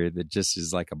picture that just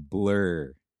is like a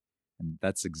blur. And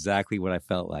that's exactly what I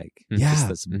felt like. Yeah. Just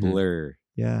this blur.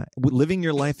 Yeah. Living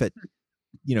your life at,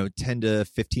 10 to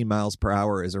 15 miles per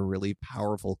hour is a really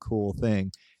powerful, cool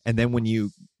thing. And then when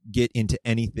you get into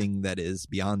anything that is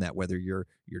beyond that, whether you're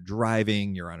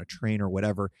driving, you're on a train or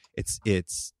whatever,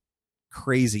 it's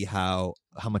crazy how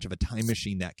much of a time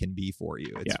machine that can be for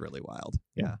you. It's really wild.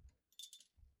 Yeah.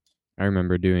 I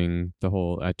remember doing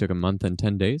I took a month and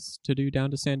 10 days to do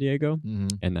down to San Diego,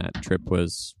 and that trip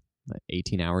was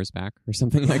 18 hours back or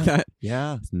something like that.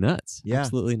 Yeah. It's nuts. Yeah.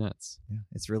 Absolutely nuts. Yeah.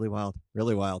 It's really wild.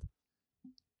 Really wild.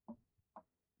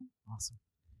 Awesome.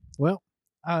 Well,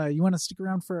 you want to stick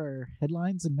around for our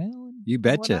headlines and mail? You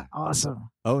betcha.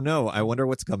 Awesome. Oh, no. I wonder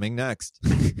what's coming next.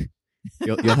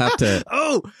 You'll have to...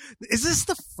 Oh, is this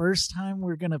the first time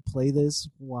we're going to play this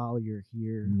while you're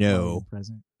here? No.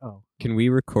 Present. Oh. Can we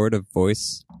record a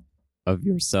voice of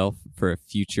yourself for a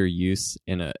future use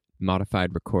in a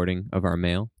modified recording of our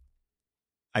mail?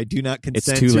 I do not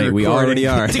consent. It's too late. To we already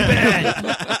are. Too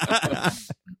bad.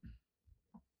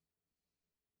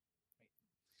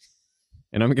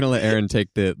 And I'm going to let Aaron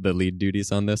take the lead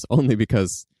duties on this, only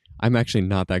because I'm actually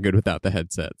not that good without the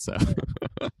headset. So,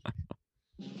 I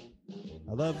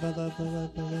love.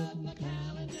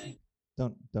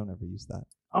 Don't ever use that.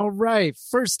 All right.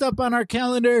 First up on our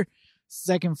calendar,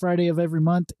 second Friday of every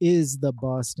month is the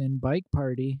Boston Bike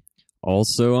Party.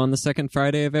 Also on the second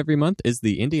Friday of every month is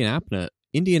the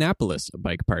Indianapolis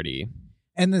Bike Party.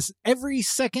 And this every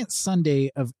second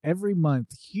Sunday of every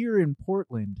month here in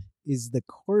Portland is the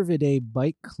Corvidae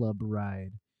Bike Club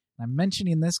ride. I'm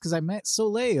mentioning this because I met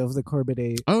Soleil of the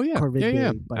Corvidae. Oh yeah,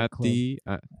 Corvidae Bike at Club. The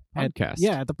podcast.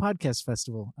 At the podcast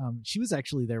festival. She was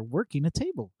actually there working a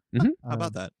table. How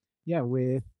about that? Yeah,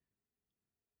 with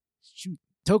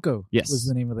Toko. Yes, was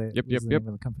the name of the name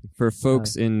of the company for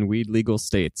folks in weed legal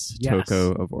states. Yes.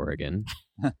 Toko of Oregon.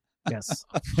 Yes.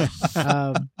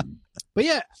 But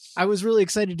yeah, I was really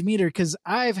excited to meet her because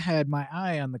I've had my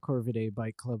eye on the Corvidae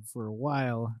Bike Club for a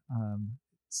while.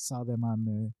 Saw them on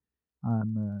the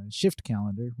Shift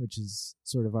calendar, which is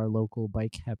sort of our local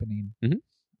bike happening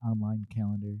online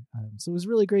calendar. So it was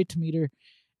really great to meet her.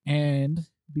 And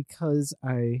because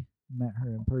I met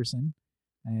her in person,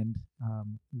 and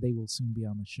they will soon be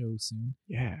on the show soon.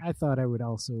 Yeah. I thought I would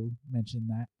also mention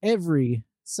that every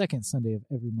second Sunday of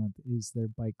every month is their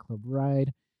bike club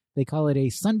ride. They call it a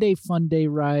Sunday Fun Day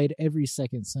ride every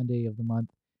second Sunday of the month.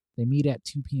 They meet at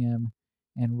 2 p.m.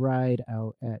 and ride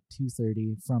out at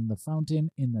 2:30 from the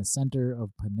fountain in the center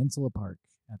of Peninsula Park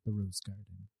at the Rose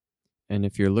Garden. And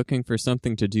if you're looking for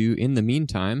something to do in the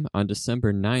meantime, on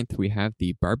December 9th, we have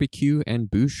the Barbecue and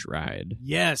Boosh ride.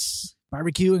 Yes,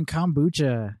 barbecue and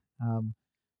kombucha.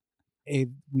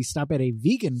 We stop at a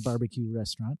vegan barbecue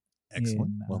restaurant.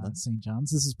 Excellent. In St.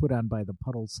 John's. This is put on by the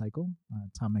Puddle Cycle,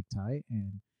 Tom McTighe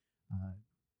and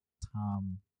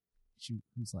Tom. Shoot,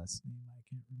 whose last name I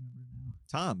can't remember now.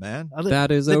 Tom, man.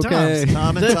 That is okay. Toms.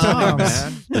 Tom and Tom,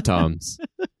 man. The Toms.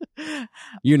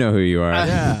 You know who you are.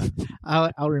 Yeah.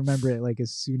 I'll remember it like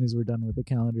as soon as we're done with the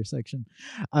calendar section.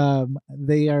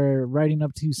 They are riding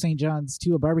up to St. John's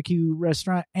to a barbecue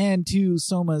restaurant and to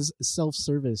Soma's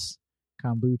self-service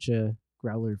kombucha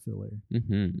growler filler.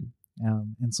 Mm-hmm.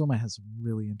 And Soma has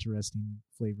really interesting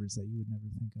flavors that you would never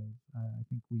think of. I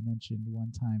think we mentioned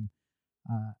one time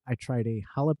I tried a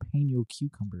jalapeno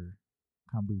cucumber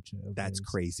kombucha. That's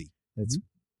crazy. That's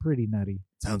pretty nutty.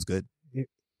 Sounds good.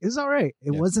 It's all right.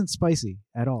 It wasn't spicy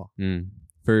at all.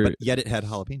 But yet it had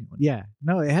jalapeno in it. Yeah.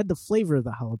 No, it had the flavor of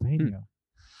the jalapeno.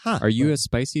 Huh. Are you a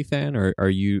spicy fan, or are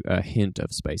you a hint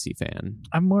of spicy fan?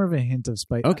 I'm more of a hint of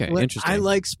spicy. Okay, interesting. I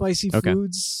like spicy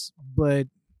foods, but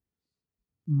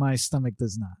my stomach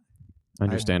does not.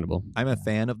 Understandable. I'm a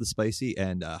fan of the spicy,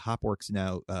 and Hopworks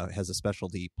now has a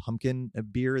specialty pumpkin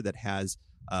beer that has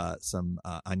some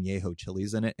añejo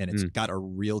chilies in it, and it's got a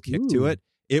real kick to it.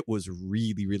 It was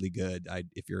really, really good.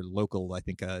 If you're local, I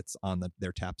think it's on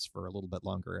their taps for a little bit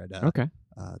longer at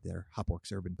their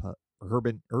Hopworks Urban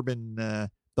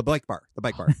the bike bar.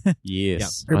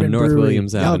 Yes, yeah. on Urban North Brewery.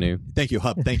 Williams Avenue. Thank you,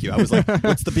 Hub. Thank you. I was like,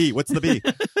 what's the B? What's the B?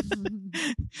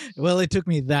 Well, it took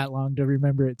me that long to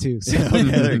remember it too. So. Okay,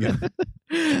 there you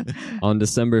go. On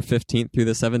December 15th through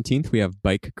the 17th, we have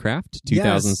Bike Craft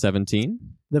 2017. Yes.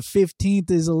 The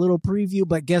 15th is a little preview,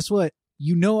 but guess what?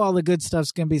 You know all the good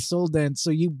stuff's going to be sold then, so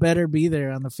you better be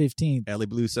there on the 15th. Ellie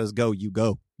Blue says go, you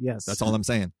go. Yes. That's all I'm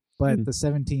saying. But the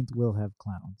 17th will have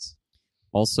clowns.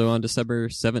 Also on December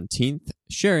 17th,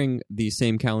 sharing the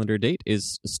same calendar date,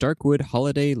 is Starkwood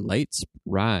Holiday Lights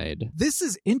Ride. This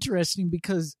is interesting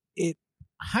because it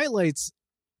highlights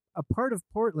a part of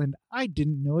Portland I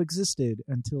didn't know existed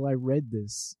until I read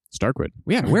this. Starkwood.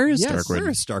 Yeah, where is Yes. Starkwood? Where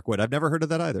is Starkwood? I've never heard of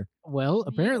that either. Well,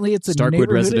 apparently it's a Starkwood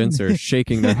neighborhood residents are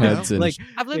shaking their heads. And like,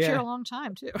 I've lived here Yeah. a long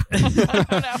time too. I don't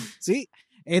know. see,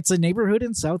 it's a neighborhood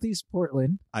in Southeast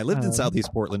Portland. I lived in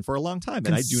Southeast Portland for a long time,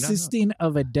 and I do not know. Consisting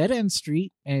of a dead-end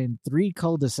street and 3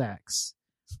 cul-de-sacs.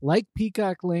 Like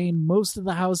Peacock Lane, most of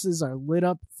the houses are lit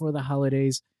up for the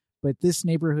holidays, but this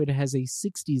neighborhood has a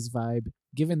 60s vibe,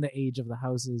 given the age of the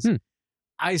houses.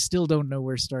 I still don't know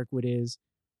where Starkwood is.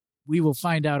 We will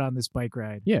find out on this bike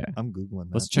ride. yeah, I'm Googling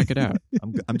that. let's check it out.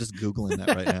 I'm just Googling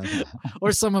that right now.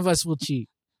 Or some of us will cheat.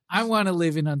 I want to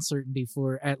live in uncertainty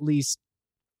for at least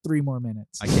 3 more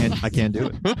minutes. I can't do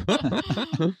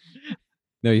it.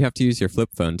 No, you have to use your flip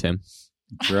phone, Tim.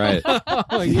 That's right.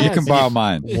 Oh, You yes. can borrow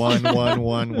mine.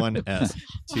 1111S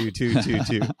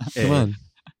 2222. Come on.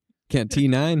 Can't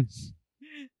T9?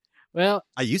 Well,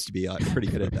 I used to be pretty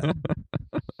good at that.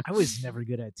 I was never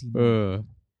good at team.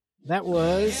 That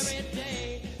was...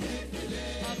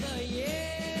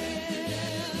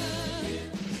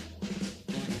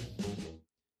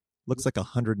 Looks like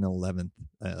 111th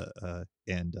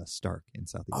and Stark in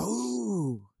Southeast.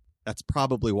 Oh, That's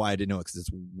probably why I didn't know it, because it's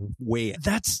way.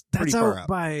 that's pretty far out up.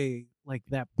 by like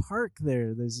that park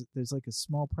there. There's like a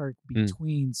small park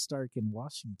between Stark and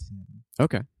Washington.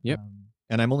 Okay. Yep.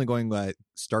 And I'm only going by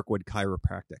Starkwood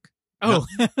Chiropractic. Oh,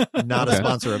 Not a Okay.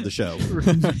 sponsor of the show.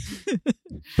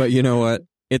 But you know what?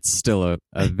 It's still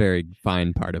a very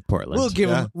fine part of Portland.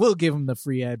 we'll give them the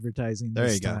free advertising There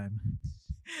this you go. time.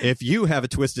 If you have a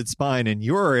twisted spine and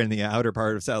you're in the outer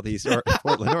part of Southeast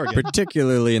Portland, Oregon,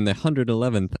 Particularly in the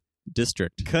 111th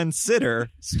district. consider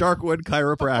Starkwood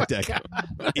Chiropractic.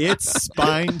 It's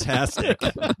spine-tastic.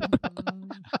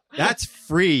 That's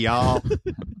free, y'all.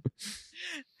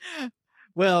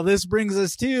 Well, this brings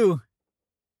us to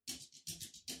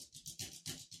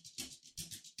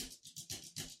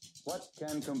What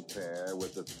can compare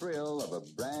with the thrill of a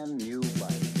brand new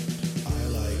bike? I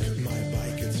like my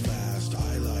bike, it's fast.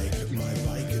 I like my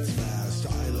bike, it's fast.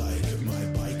 I like my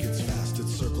bike, it's fast. It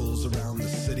circles around the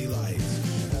city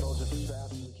lights. Pedal just as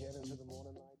fast as you can into the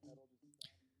morning light.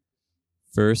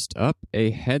 First up,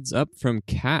 a heads up from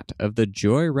Kat of the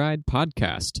Joyride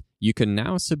podcast. You can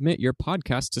now submit your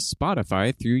podcast to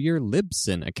Spotify through your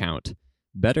Libsyn account.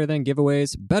 Better than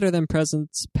giveaways, better than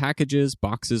presents, packages,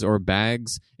 boxes, or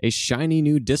bags. A shiny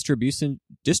new distribution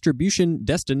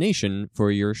destination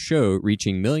for your show,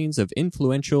 reaching millions of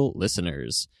influential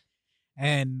listeners.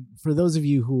 And for those of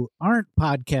you who aren't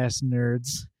podcast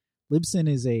nerds, Libsyn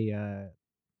is a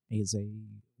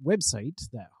website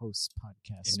that hosts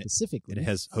podcasts And specifically. It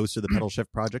has hosted the Pedal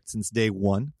Shift project since day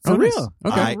one. For Oh, nice. real?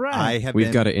 Okay. I have We've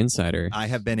been, got an insider. I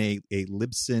have been a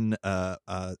Libsyn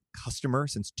customer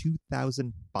since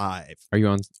 2005. Are you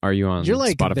on You're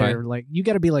like Spotify? you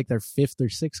got to be like their 5th or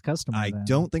 6th customer. I then.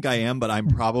 don't think I am, but I'm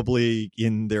probably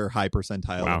in their high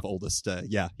percentile Wow. of oldest.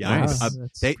 Yeah. Nice.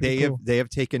 That's They pretty cool. have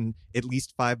taken at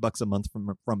least $5 a month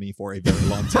from me for a very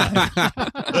long time.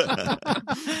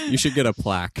 You should get a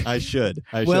plaque. I should.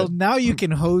 Well, now you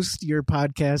can host your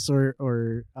podcast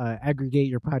or aggregate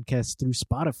your podcast through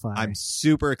Spotify. I'm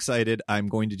super excited. I'm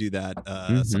going to do that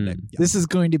someday. Yeah. This is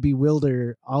going to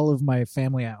bewilder all of my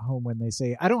family at home when they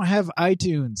say, I don't have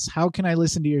iTunes. How can I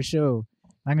listen to your show?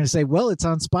 I'm going to say, well, it's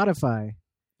on Spotify.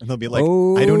 And they'll be like,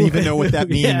 I don't even know what that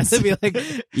means. Yeah, they'll be like,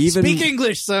 speak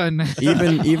English, son.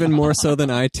 even more so than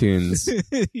iTunes.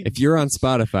 If you're on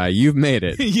Spotify, you've made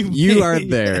it. You are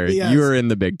there. Yes. You are in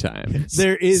the big time.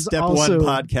 There is Step also,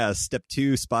 1 podcast, Step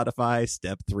 2 Spotify,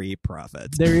 Step 3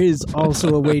 profit. There is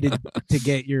also a way to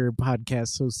get your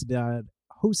podcast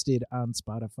hosted on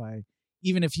Spotify,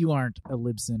 even if you aren't a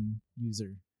Libsyn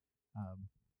user.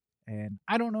 And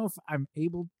I don't know if I'm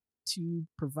able to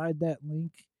provide that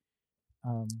link.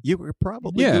 You could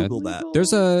probably Google that.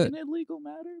 There's an illegal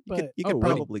matter, but you could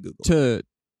probably Google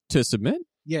to submit.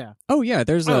 Yeah. Oh yeah.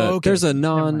 There's a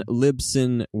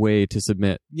non-Libsyn way to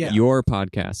submit your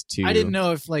podcast to. I didn't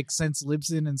know if since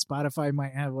Libsyn and Spotify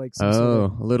might have some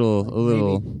sort of, a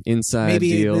little inside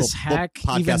maybe deal. This hack,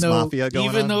 podcast mafia going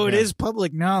on. Even though it is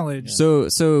public knowledge. Yeah.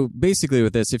 So basically,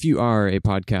 with this, if you are a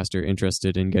podcaster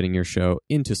interested in getting your show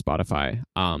into Spotify,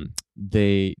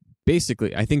 they.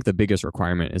 Basically, I think the biggest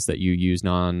requirement is that you use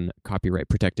non-copyright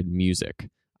protected music.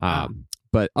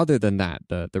 But other than that,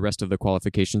 the rest of the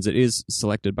qualifications, it is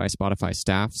selected by Spotify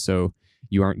staff, so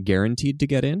you aren't guaranteed to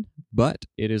get in, but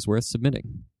it is worth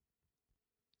submitting.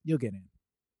 You'll get in.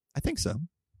 I think so.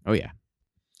 Oh, yeah.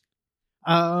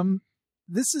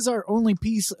 This is our only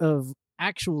piece of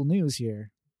actual news here,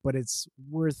 but it's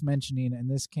worth mentioning, and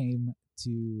this came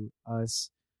to us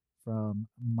from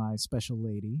my special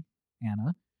lady,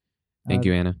 Anna. Thank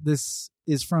you, Anna. This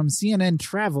is from CNN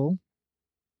Travel.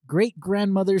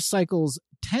 Great-grandmother cycles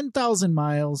 10,000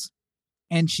 miles,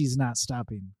 and she's not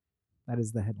stopping. That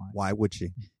is the headline. Why would she?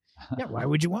 Yeah, why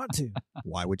would you want to?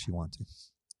 Why would she want to?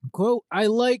 Quote, I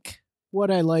like what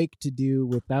I like to do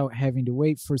without having to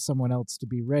wait for someone else to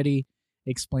be ready,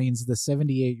 explains the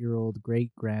 78-year-old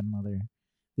great-grandmother.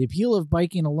 The appeal of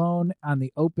biking alone on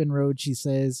the open road, she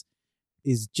says,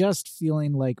 is just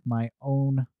feeling like my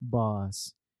own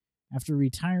boss. After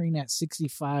retiring at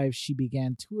 65, she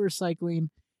began tour cycling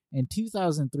in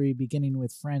 2003, beginning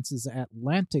with France's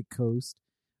Atlantic coast.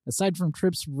 Aside from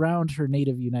trips around her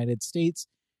native United States,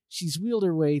 she's wheeled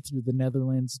her way through the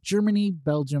Netherlands, Germany,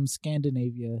 Belgium,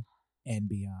 Scandinavia, and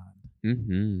beyond.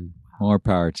 Mm-hmm. More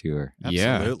power to her.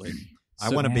 Absolutely. Yeah. I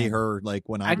want to be her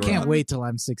when I grow can't up. wait till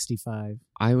I'm 65.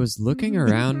 I was looking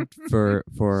around for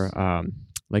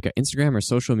like an Instagram or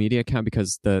social media account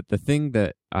because the thing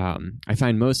that I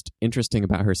find most interesting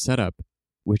about her setup,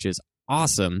 which is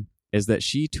awesome, is that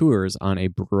she tours on a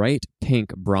bright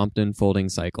pink Brompton folding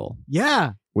cycle.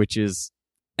 Yeah. Which is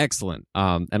excellent.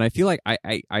 And I feel like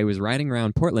I was riding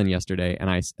around Portland yesterday and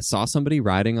I saw somebody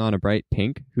riding on a bright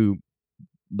pink who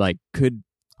could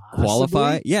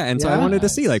qualify. Yeah. And so I wanted to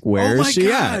see where is she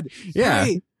at? Yeah.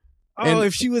 Right. Oh,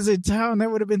 if she was in town, that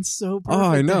would have been so perfect.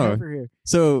 Oh, I know. To have her here.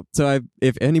 So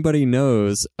if anybody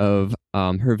knows of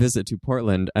her visit to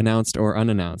Portland, announced or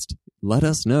unannounced, let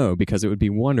us know because it would be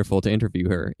wonderful to interview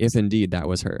her if indeed that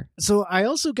was her. So I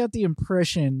also got the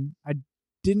impression, I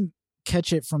didn't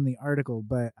catch it from the article,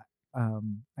 but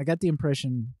I got the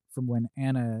impression from when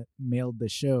Anna mailed the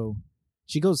show.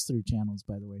 She goes through channels,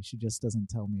 by the way. She just doesn't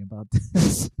tell me about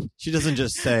this. She doesn't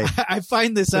just say. I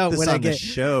find this out when I get the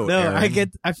show. No,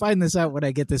 Aaron. I find this out when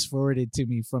I get this forwarded to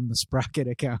me from the Sprocket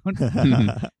account.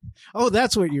 Oh,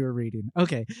 that's what you were reading.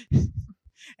 Okay.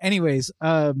 Anyways,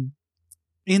 in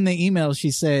the email, she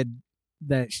said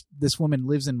that this woman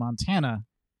lives in Montana,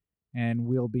 and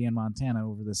we'll be in Montana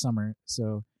over the summer.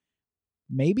 So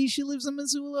maybe she lives in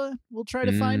Missoula. We'll try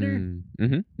to find her.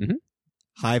 Mm-hmm, mm-hmm.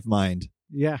 Hive mind.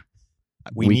 Yeah.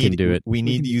 We can do it. We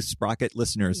need you, Sprocket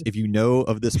listeners. If you know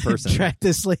of this person, track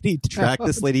this lady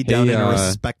down in a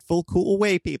respectful, cool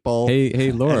way, people.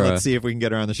 Hey, Laura. And let's see if we can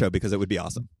get her on the show because it would be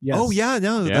awesome. Yes. Oh yeah,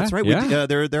 no, Yeah? that's right. Yeah.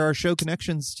 There are show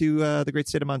connections to the great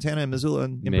state of Montana and Missoula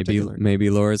in particular. Maybe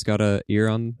Laura's got a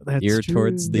ear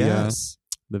towards the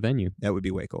the venue. That would be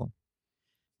way cool.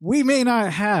 We may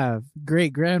not have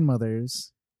great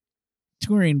grandmothers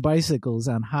touring bicycles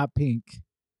on hot pink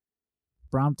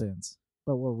Bromptons.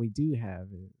 But what we do have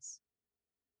is...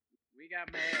 We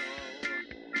got mail.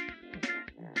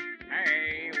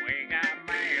 Hey, we got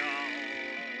mail.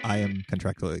 I am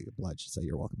contractually obliged to say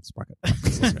you're welcome, Sprocket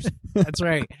listeners. That's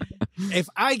right. If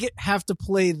I have to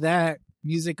play that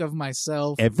music of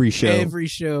myself... Every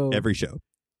show.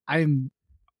 I'm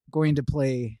going to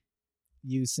play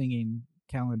you singing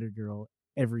Calendar Girl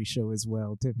every show as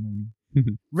well, Tim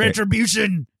Mooney.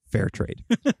 Retribution! Fair trade.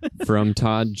 From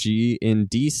Todd G. in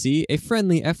D.C., a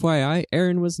friendly FYI,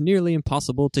 Aaron was nearly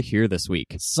impossible to hear this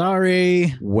week.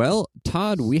 Sorry. Well,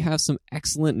 Todd, we have some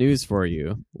excellent news for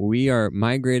you. We are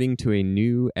migrating to a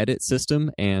new edit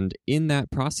system, and in that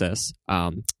process,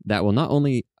 that will not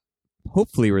only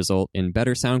hopefully result in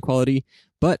better sound quality,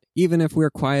 But even if we're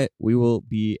quiet, we will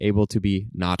be able to be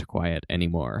not quiet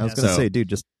anymore. I was going to say, dude,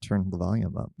 just turn the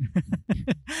volume up.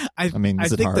 I mean, I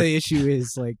is it think hard? the issue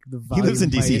is like the He volume. lives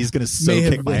in DC. He's going to may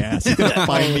have kick my been- ass. He's going to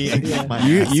find me and kick my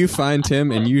ass. You find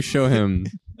him and you show him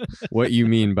what you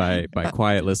mean by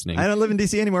quiet listening. I don't live in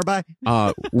DC anymore. Bye.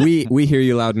 We hear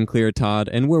you loud and clear, Todd,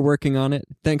 and we're working on it.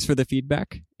 Thanks for the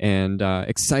feedback, and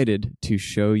excited to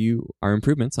show you our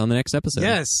improvements on the next episode.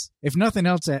 Yes. If nothing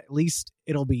else, at least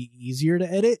it'll be easier to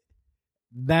edit.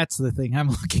 That's the thing I'm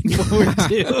looking forward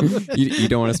to. You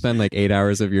don't want to spend like 8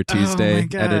 hours of your Tuesday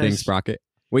gosh. editing Sprocket.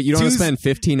 Wait, you don't want to spend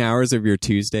 15 hours of your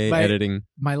Tuesday editing?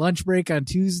 My lunch break on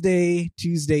Tuesday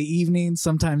evening,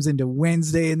 sometimes into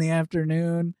Wednesday in the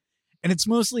afternoon. And it's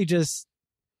mostly just,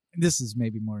 this is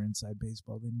maybe more inside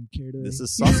baseball than you care to This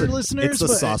is hear, sausage. listeners. It's the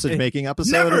but- sausage making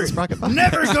episode Never- of the Sprocket Podcast.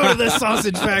 Never go to the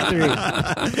sausage factory.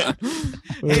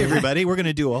 Hey, everybody, we're going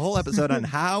to do a whole episode on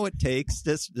how it takes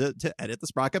to edit the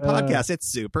Sprocket Podcast. It's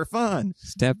super fun.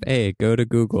 Step A, go to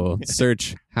Google,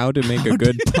 search how to make a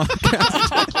good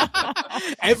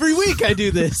podcast. Every week I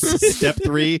do this. Step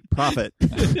 3, profit.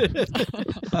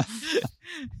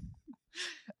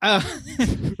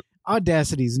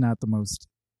 Audacity is not the most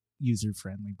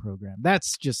user-friendly program.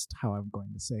 That's just how I'm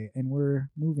going to say it. And we're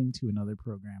moving to another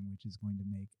program which is going to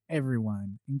make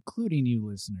everyone, including you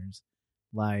listeners,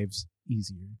 lives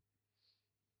easier.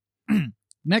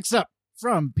 Next up,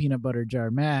 from Peanut Butter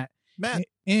Jar Matt,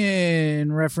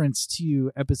 in reference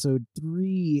to episode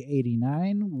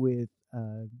 389 with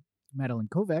Madeline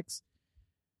Kovacs.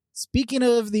 Speaking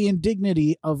of the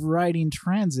indignity of riding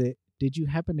transit, did you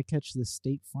happen to catch the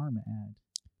State Farm ad?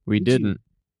 We didn't.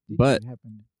 But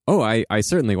I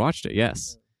certainly watched it,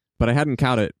 yes. But I hadn't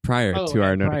caught it prior to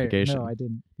our notification. No, I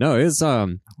didn't. No, it was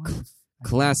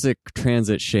classic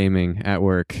transit shaming at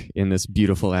work in this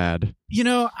beautiful ad. You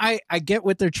know, I get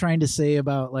what they're trying to say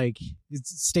about, like,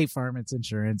 it's State Farm, it's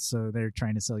insurance, so they're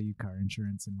trying to sell you car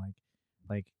insurance, and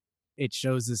like it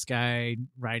shows this guy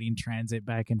riding transit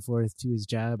back and forth to his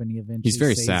job, and he eventually he's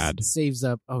very sad. Saves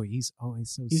up. Oh, he's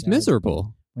always so he's sad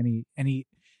miserable when he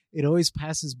it always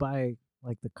passes by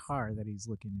like the car that he's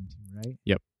looking into, right?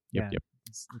 Yep.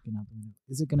 He's looking out the window.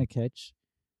 Is it gonna catch?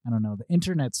 I don't know. The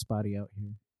internet's spotty out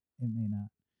here. It may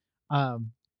not.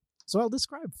 So I'll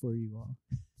describe for you all.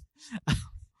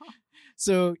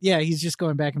 So yeah, he's just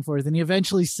going back and forth, and he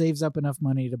eventually saves up enough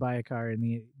money to buy a car.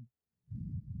 And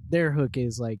their hook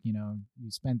is like, you know,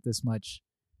 you spent this much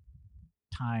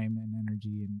time and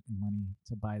energy and money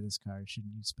to buy this car.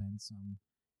 Shouldn't you spend some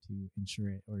to insure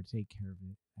it or take care of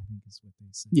it? I think is what they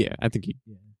say. Yeah, I think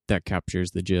that captures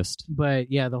the gist.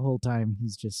 But yeah, the whole time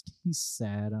he's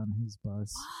sad on his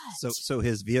bus. So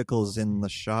his vehicle's in the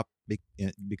shop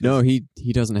because No, he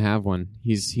doesn't have one.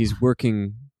 He's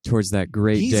working towards that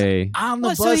great day on the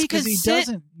bus so he because could he sit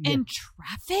doesn't in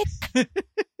traffic,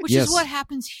 which Yes. is what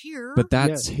happens here. But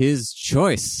that's his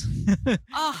choice.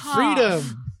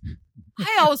 freedom.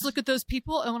 I always look at those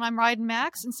people, and when I'm riding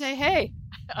Max, and say, "Hey,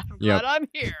 I'm glad I'm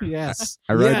here." Yes,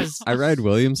 I ride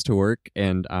Williams to work,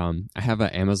 and I have an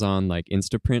Amazon like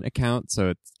Instaprint account,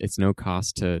 so it's no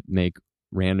cost to make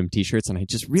random T-shirts, and I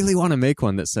just really want to make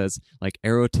one that says like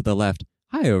arrow to the left,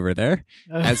 hi over there,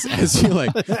 as you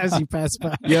like as you pass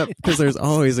by. Yep, because there's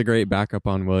always a great backup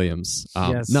on Williams.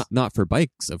 Yes. Not for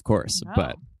bikes, of course, No.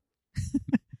 but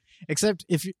Except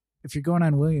if you're going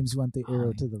on Williams, you want the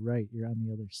arrow to the right. You're on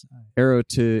the other side. arrow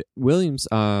to Williams,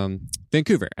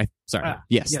 Vancouver.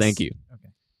 Yes, thank you. Okay.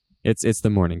 It's the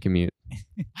morning commute.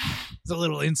 It's a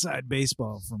little inside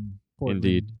baseball from Portland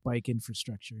Indeed. bike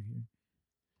infrastructure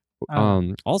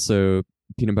here. Also,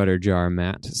 Peanut Butter Jar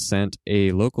Matt sent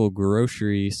a local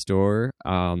grocery store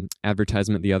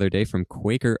advertisement the other day from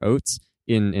Quaker Oats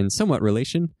in somewhat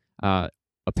relation.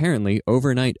 Apparently,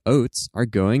 overnight oats are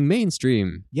going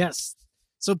mainstream. Yes.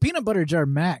 So Peanut Butter Jar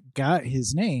Matt got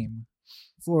his name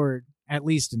for, at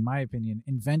least in my opinion,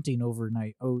 inventing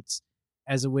overnight oats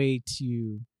as a way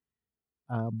to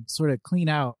sort of clean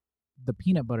out the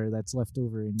peanut butter that's left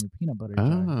over in your peanut butter jar.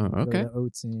 Oh, You okay. throw the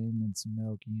oats in and some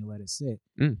milk, and you let it sit.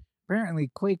 Mm. Apparently,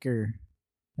 Quaker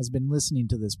has been listening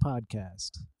to this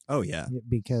podcast. Oh yeah,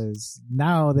 because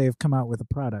now they've come out with a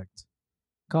product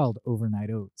called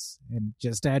overnight oats, and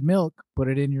just add milk, put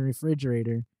it in your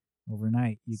refrigerator.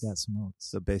 Overnight, you got some oats.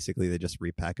 So basically, they just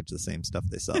repackage the same stuff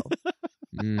they sell.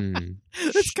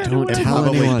 That's kind of Don't what I tell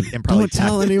thought. anyone. Don't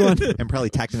tell anyone. And probably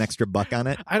tacked an extra buck on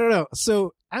it. I don't know.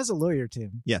 So, as a lawyer,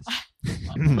 Tim. Yes.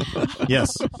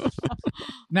 Yes.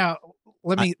 Now,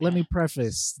 let me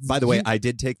preface. By the way, I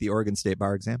did take the Oregon State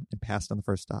Bar exam and passed on the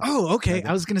first stop. Oh, okay.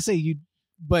 I was going to say you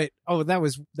But that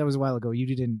was a while ago.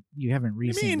 You haven't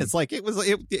recently. I mean, it's like it was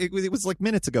like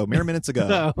minutes ago, mere minutes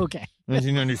ago. Oh, okay.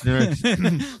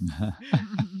 1999.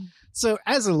 So,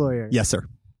 as a lawyer, Yes, sir.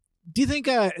 do you think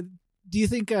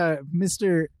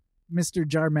Mr.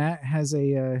 Jarmat has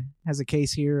a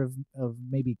case here of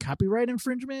maybe copyright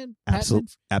infringement?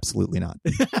 Absolutely not.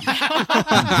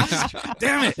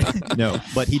 Damn it! No,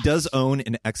 but he does own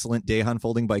an excellent Daehan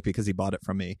folding bike because he bought it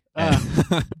from me.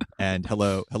 And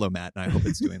hello, Matt, and I hope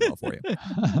it's doing well for you.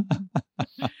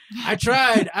 I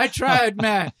tried,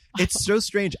 Matt. It's so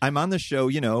strange. I'm on the show,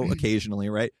 occasionally,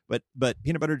 right? But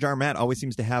Peanut Butter Jar Matt always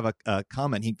seems to have a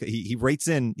comment. He writes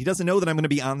in. He doesn't know that I'm going to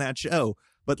be on that show.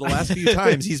 But the last few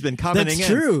times he's been commenting That's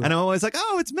in. true. And I'm always like,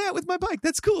 oh, it's Matt with my bike.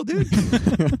 That's cool, dude.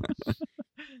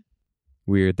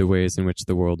 Weird the ways in which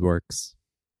the world works.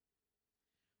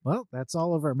 Well, that's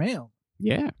all of our mail.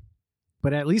 Yeah.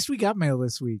 But at least we got mail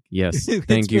this week. Yes.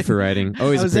 Thank you for writing.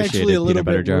 Always appreciate it, Peanut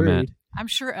Butter Jar Matt. I'm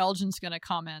sure Elgin's going to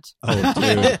comment. Oh,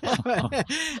 dude.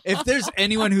 If there's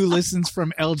anyone who listens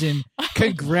from Elgin,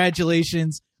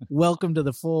 congratulations. Welcome to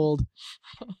the fold.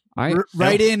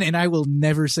 Write in, and I will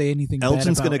never say anything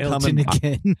Elgin's bad about Elgin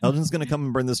again. Elgin's going to come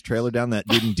and burn this trailer down. That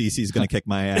dude in DC is going to kick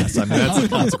my ass. I mean, that's the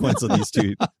consequence of these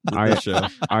two.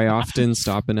 I often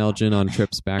stop in Elgin on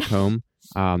trips back home.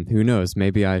 Who knows?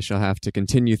 Maybe I shall have to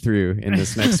continue through in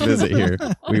this next visit here.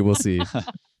 We will see.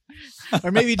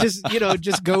 Or maybe just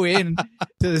go in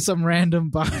to some random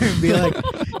bar and be like,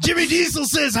 Jimmy Diesel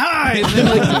says hi, and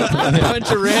then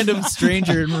punch a random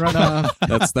stranger and run off.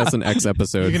 That's an X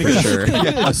episode for sure.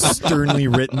 A sternly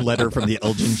written letter from the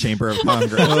Elgin Chamber of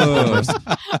Congress.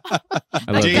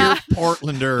 Dear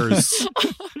Portlanders,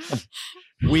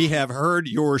 we have heard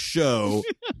your show.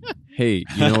 Hey,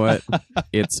 you know what?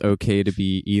 It's okay to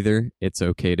be either. It's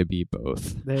okay to be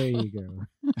both. There you go.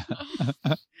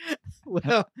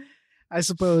 Well, I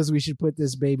suppose we should put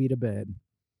this baby to bed.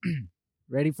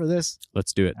 Ready for this?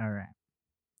 Let's do it. All right.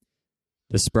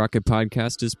 The Sprocket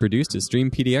Podcast is produced at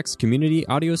Stream PDX Community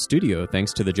Audio Studio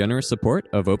thanks to the generous support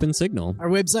of OpenSignal. Our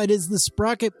website is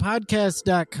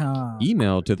thesprocketpodcast.com.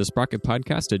 Email to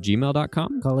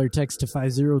thesprocketpodcast@gmail.com. Call or text to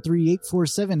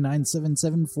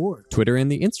 503-847-9774. Twitter and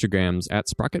the Instagrams at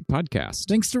Sprocket Podcast.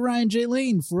 Thanks to Ryan J.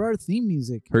 Lane for our theme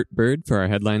music. Hurt Bird for our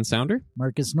headline sounder.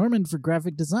 Marcus Norman for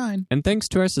graphic design. And thanks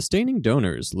to our sustaining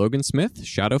donors, Logan Smith,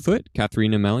 Shadowfoot,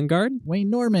 Katharina Mellengard, Wayne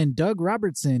Norman, Doug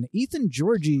Robertson, Ethan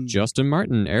Georgie, Justin Martin,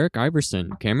 Eric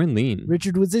Iverson, Cameron Lean,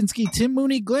 Richard Wazinski, Tim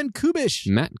Mooney, Glenn Kubish,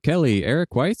 Matt Kelly,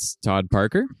 Eric Weiss, Todd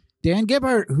Parker, Dan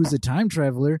Gebhardt, who's a time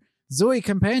traveler, Zoe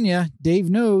Campagna, Dave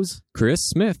Knows, Chris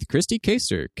Smith, Christy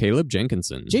Kaster, Caleb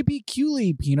Jenkinson, JP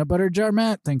Cooley, Peanut Butter Jar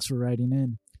Matt, thanks for writing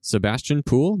in, Sebastian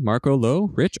Poole, Marco Lowe,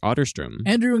 Rich Otterstrom,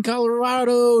 Andrew in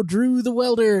Colorado, Drew the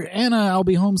Welder, Anna, I'll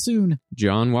be home soon,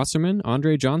 John Wasserman,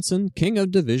 Andre Johnson, King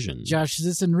of Division, Josh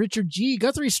Zisson, Richard G,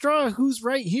 Guthrie Straw, who's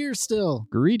right here still.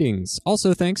 Greetings.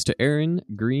 Also thanks to Aaron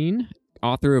Green,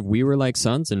 author of We Were Like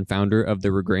Sons and founder of The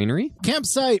Regranary,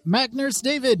 Campsite, Mac Nurse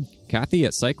David, Kathy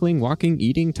at Cycling, Walking,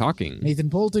 Eating, Talking,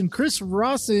 Nathan Polton, Chris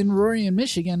Rawson, Rory in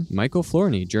Michigan, Michael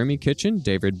Florney, Jeremy Kitchen,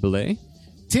 David Belay,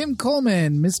 Tim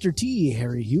Coleman, Mr. T,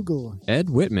 Harry Hugel, Ed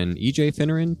Whitman, EJ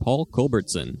Finneran, Paul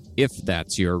Culbertson, if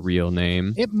that's your real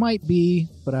name. It might be,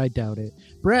 but I doubt it.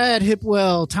 Brad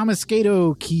Hipwell, Thomas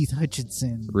Gato, Keith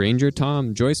Hutchinson, Ranger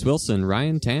Tom, Joyce Wilson,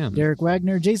 Ryan Tam, Derek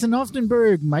Wagner, Jason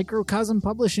Oftenberg, Microcosm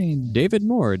Publishing, David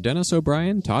Moore, Dennis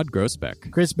O'Brien, Todd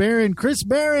Grossbeck, Chris Barron,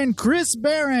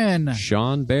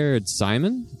 Sean Baird,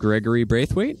 Simon, Gregory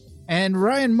Braithwaite, and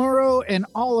Ryan Morrow, and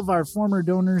all of our former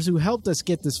donors who helped us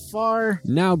get this far.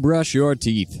 Now brush your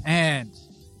teeth. And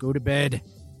go to bed.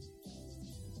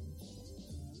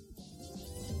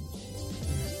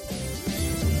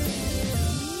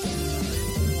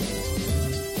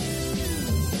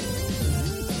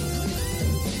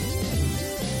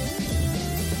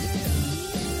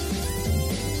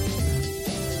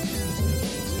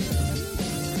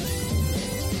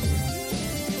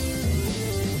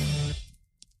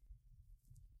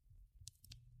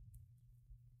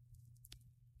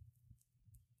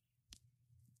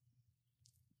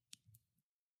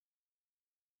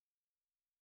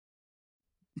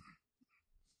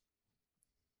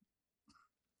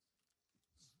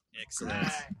 Excellent.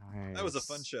 Nice. That was a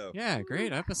fun show. Yeah,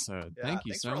 great episode. Yeah, Thank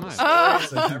you thanks so for all the much.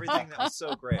 stories and everything. That was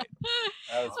so great.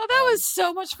 That was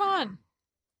so much fun.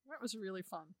 That was really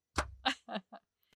fun.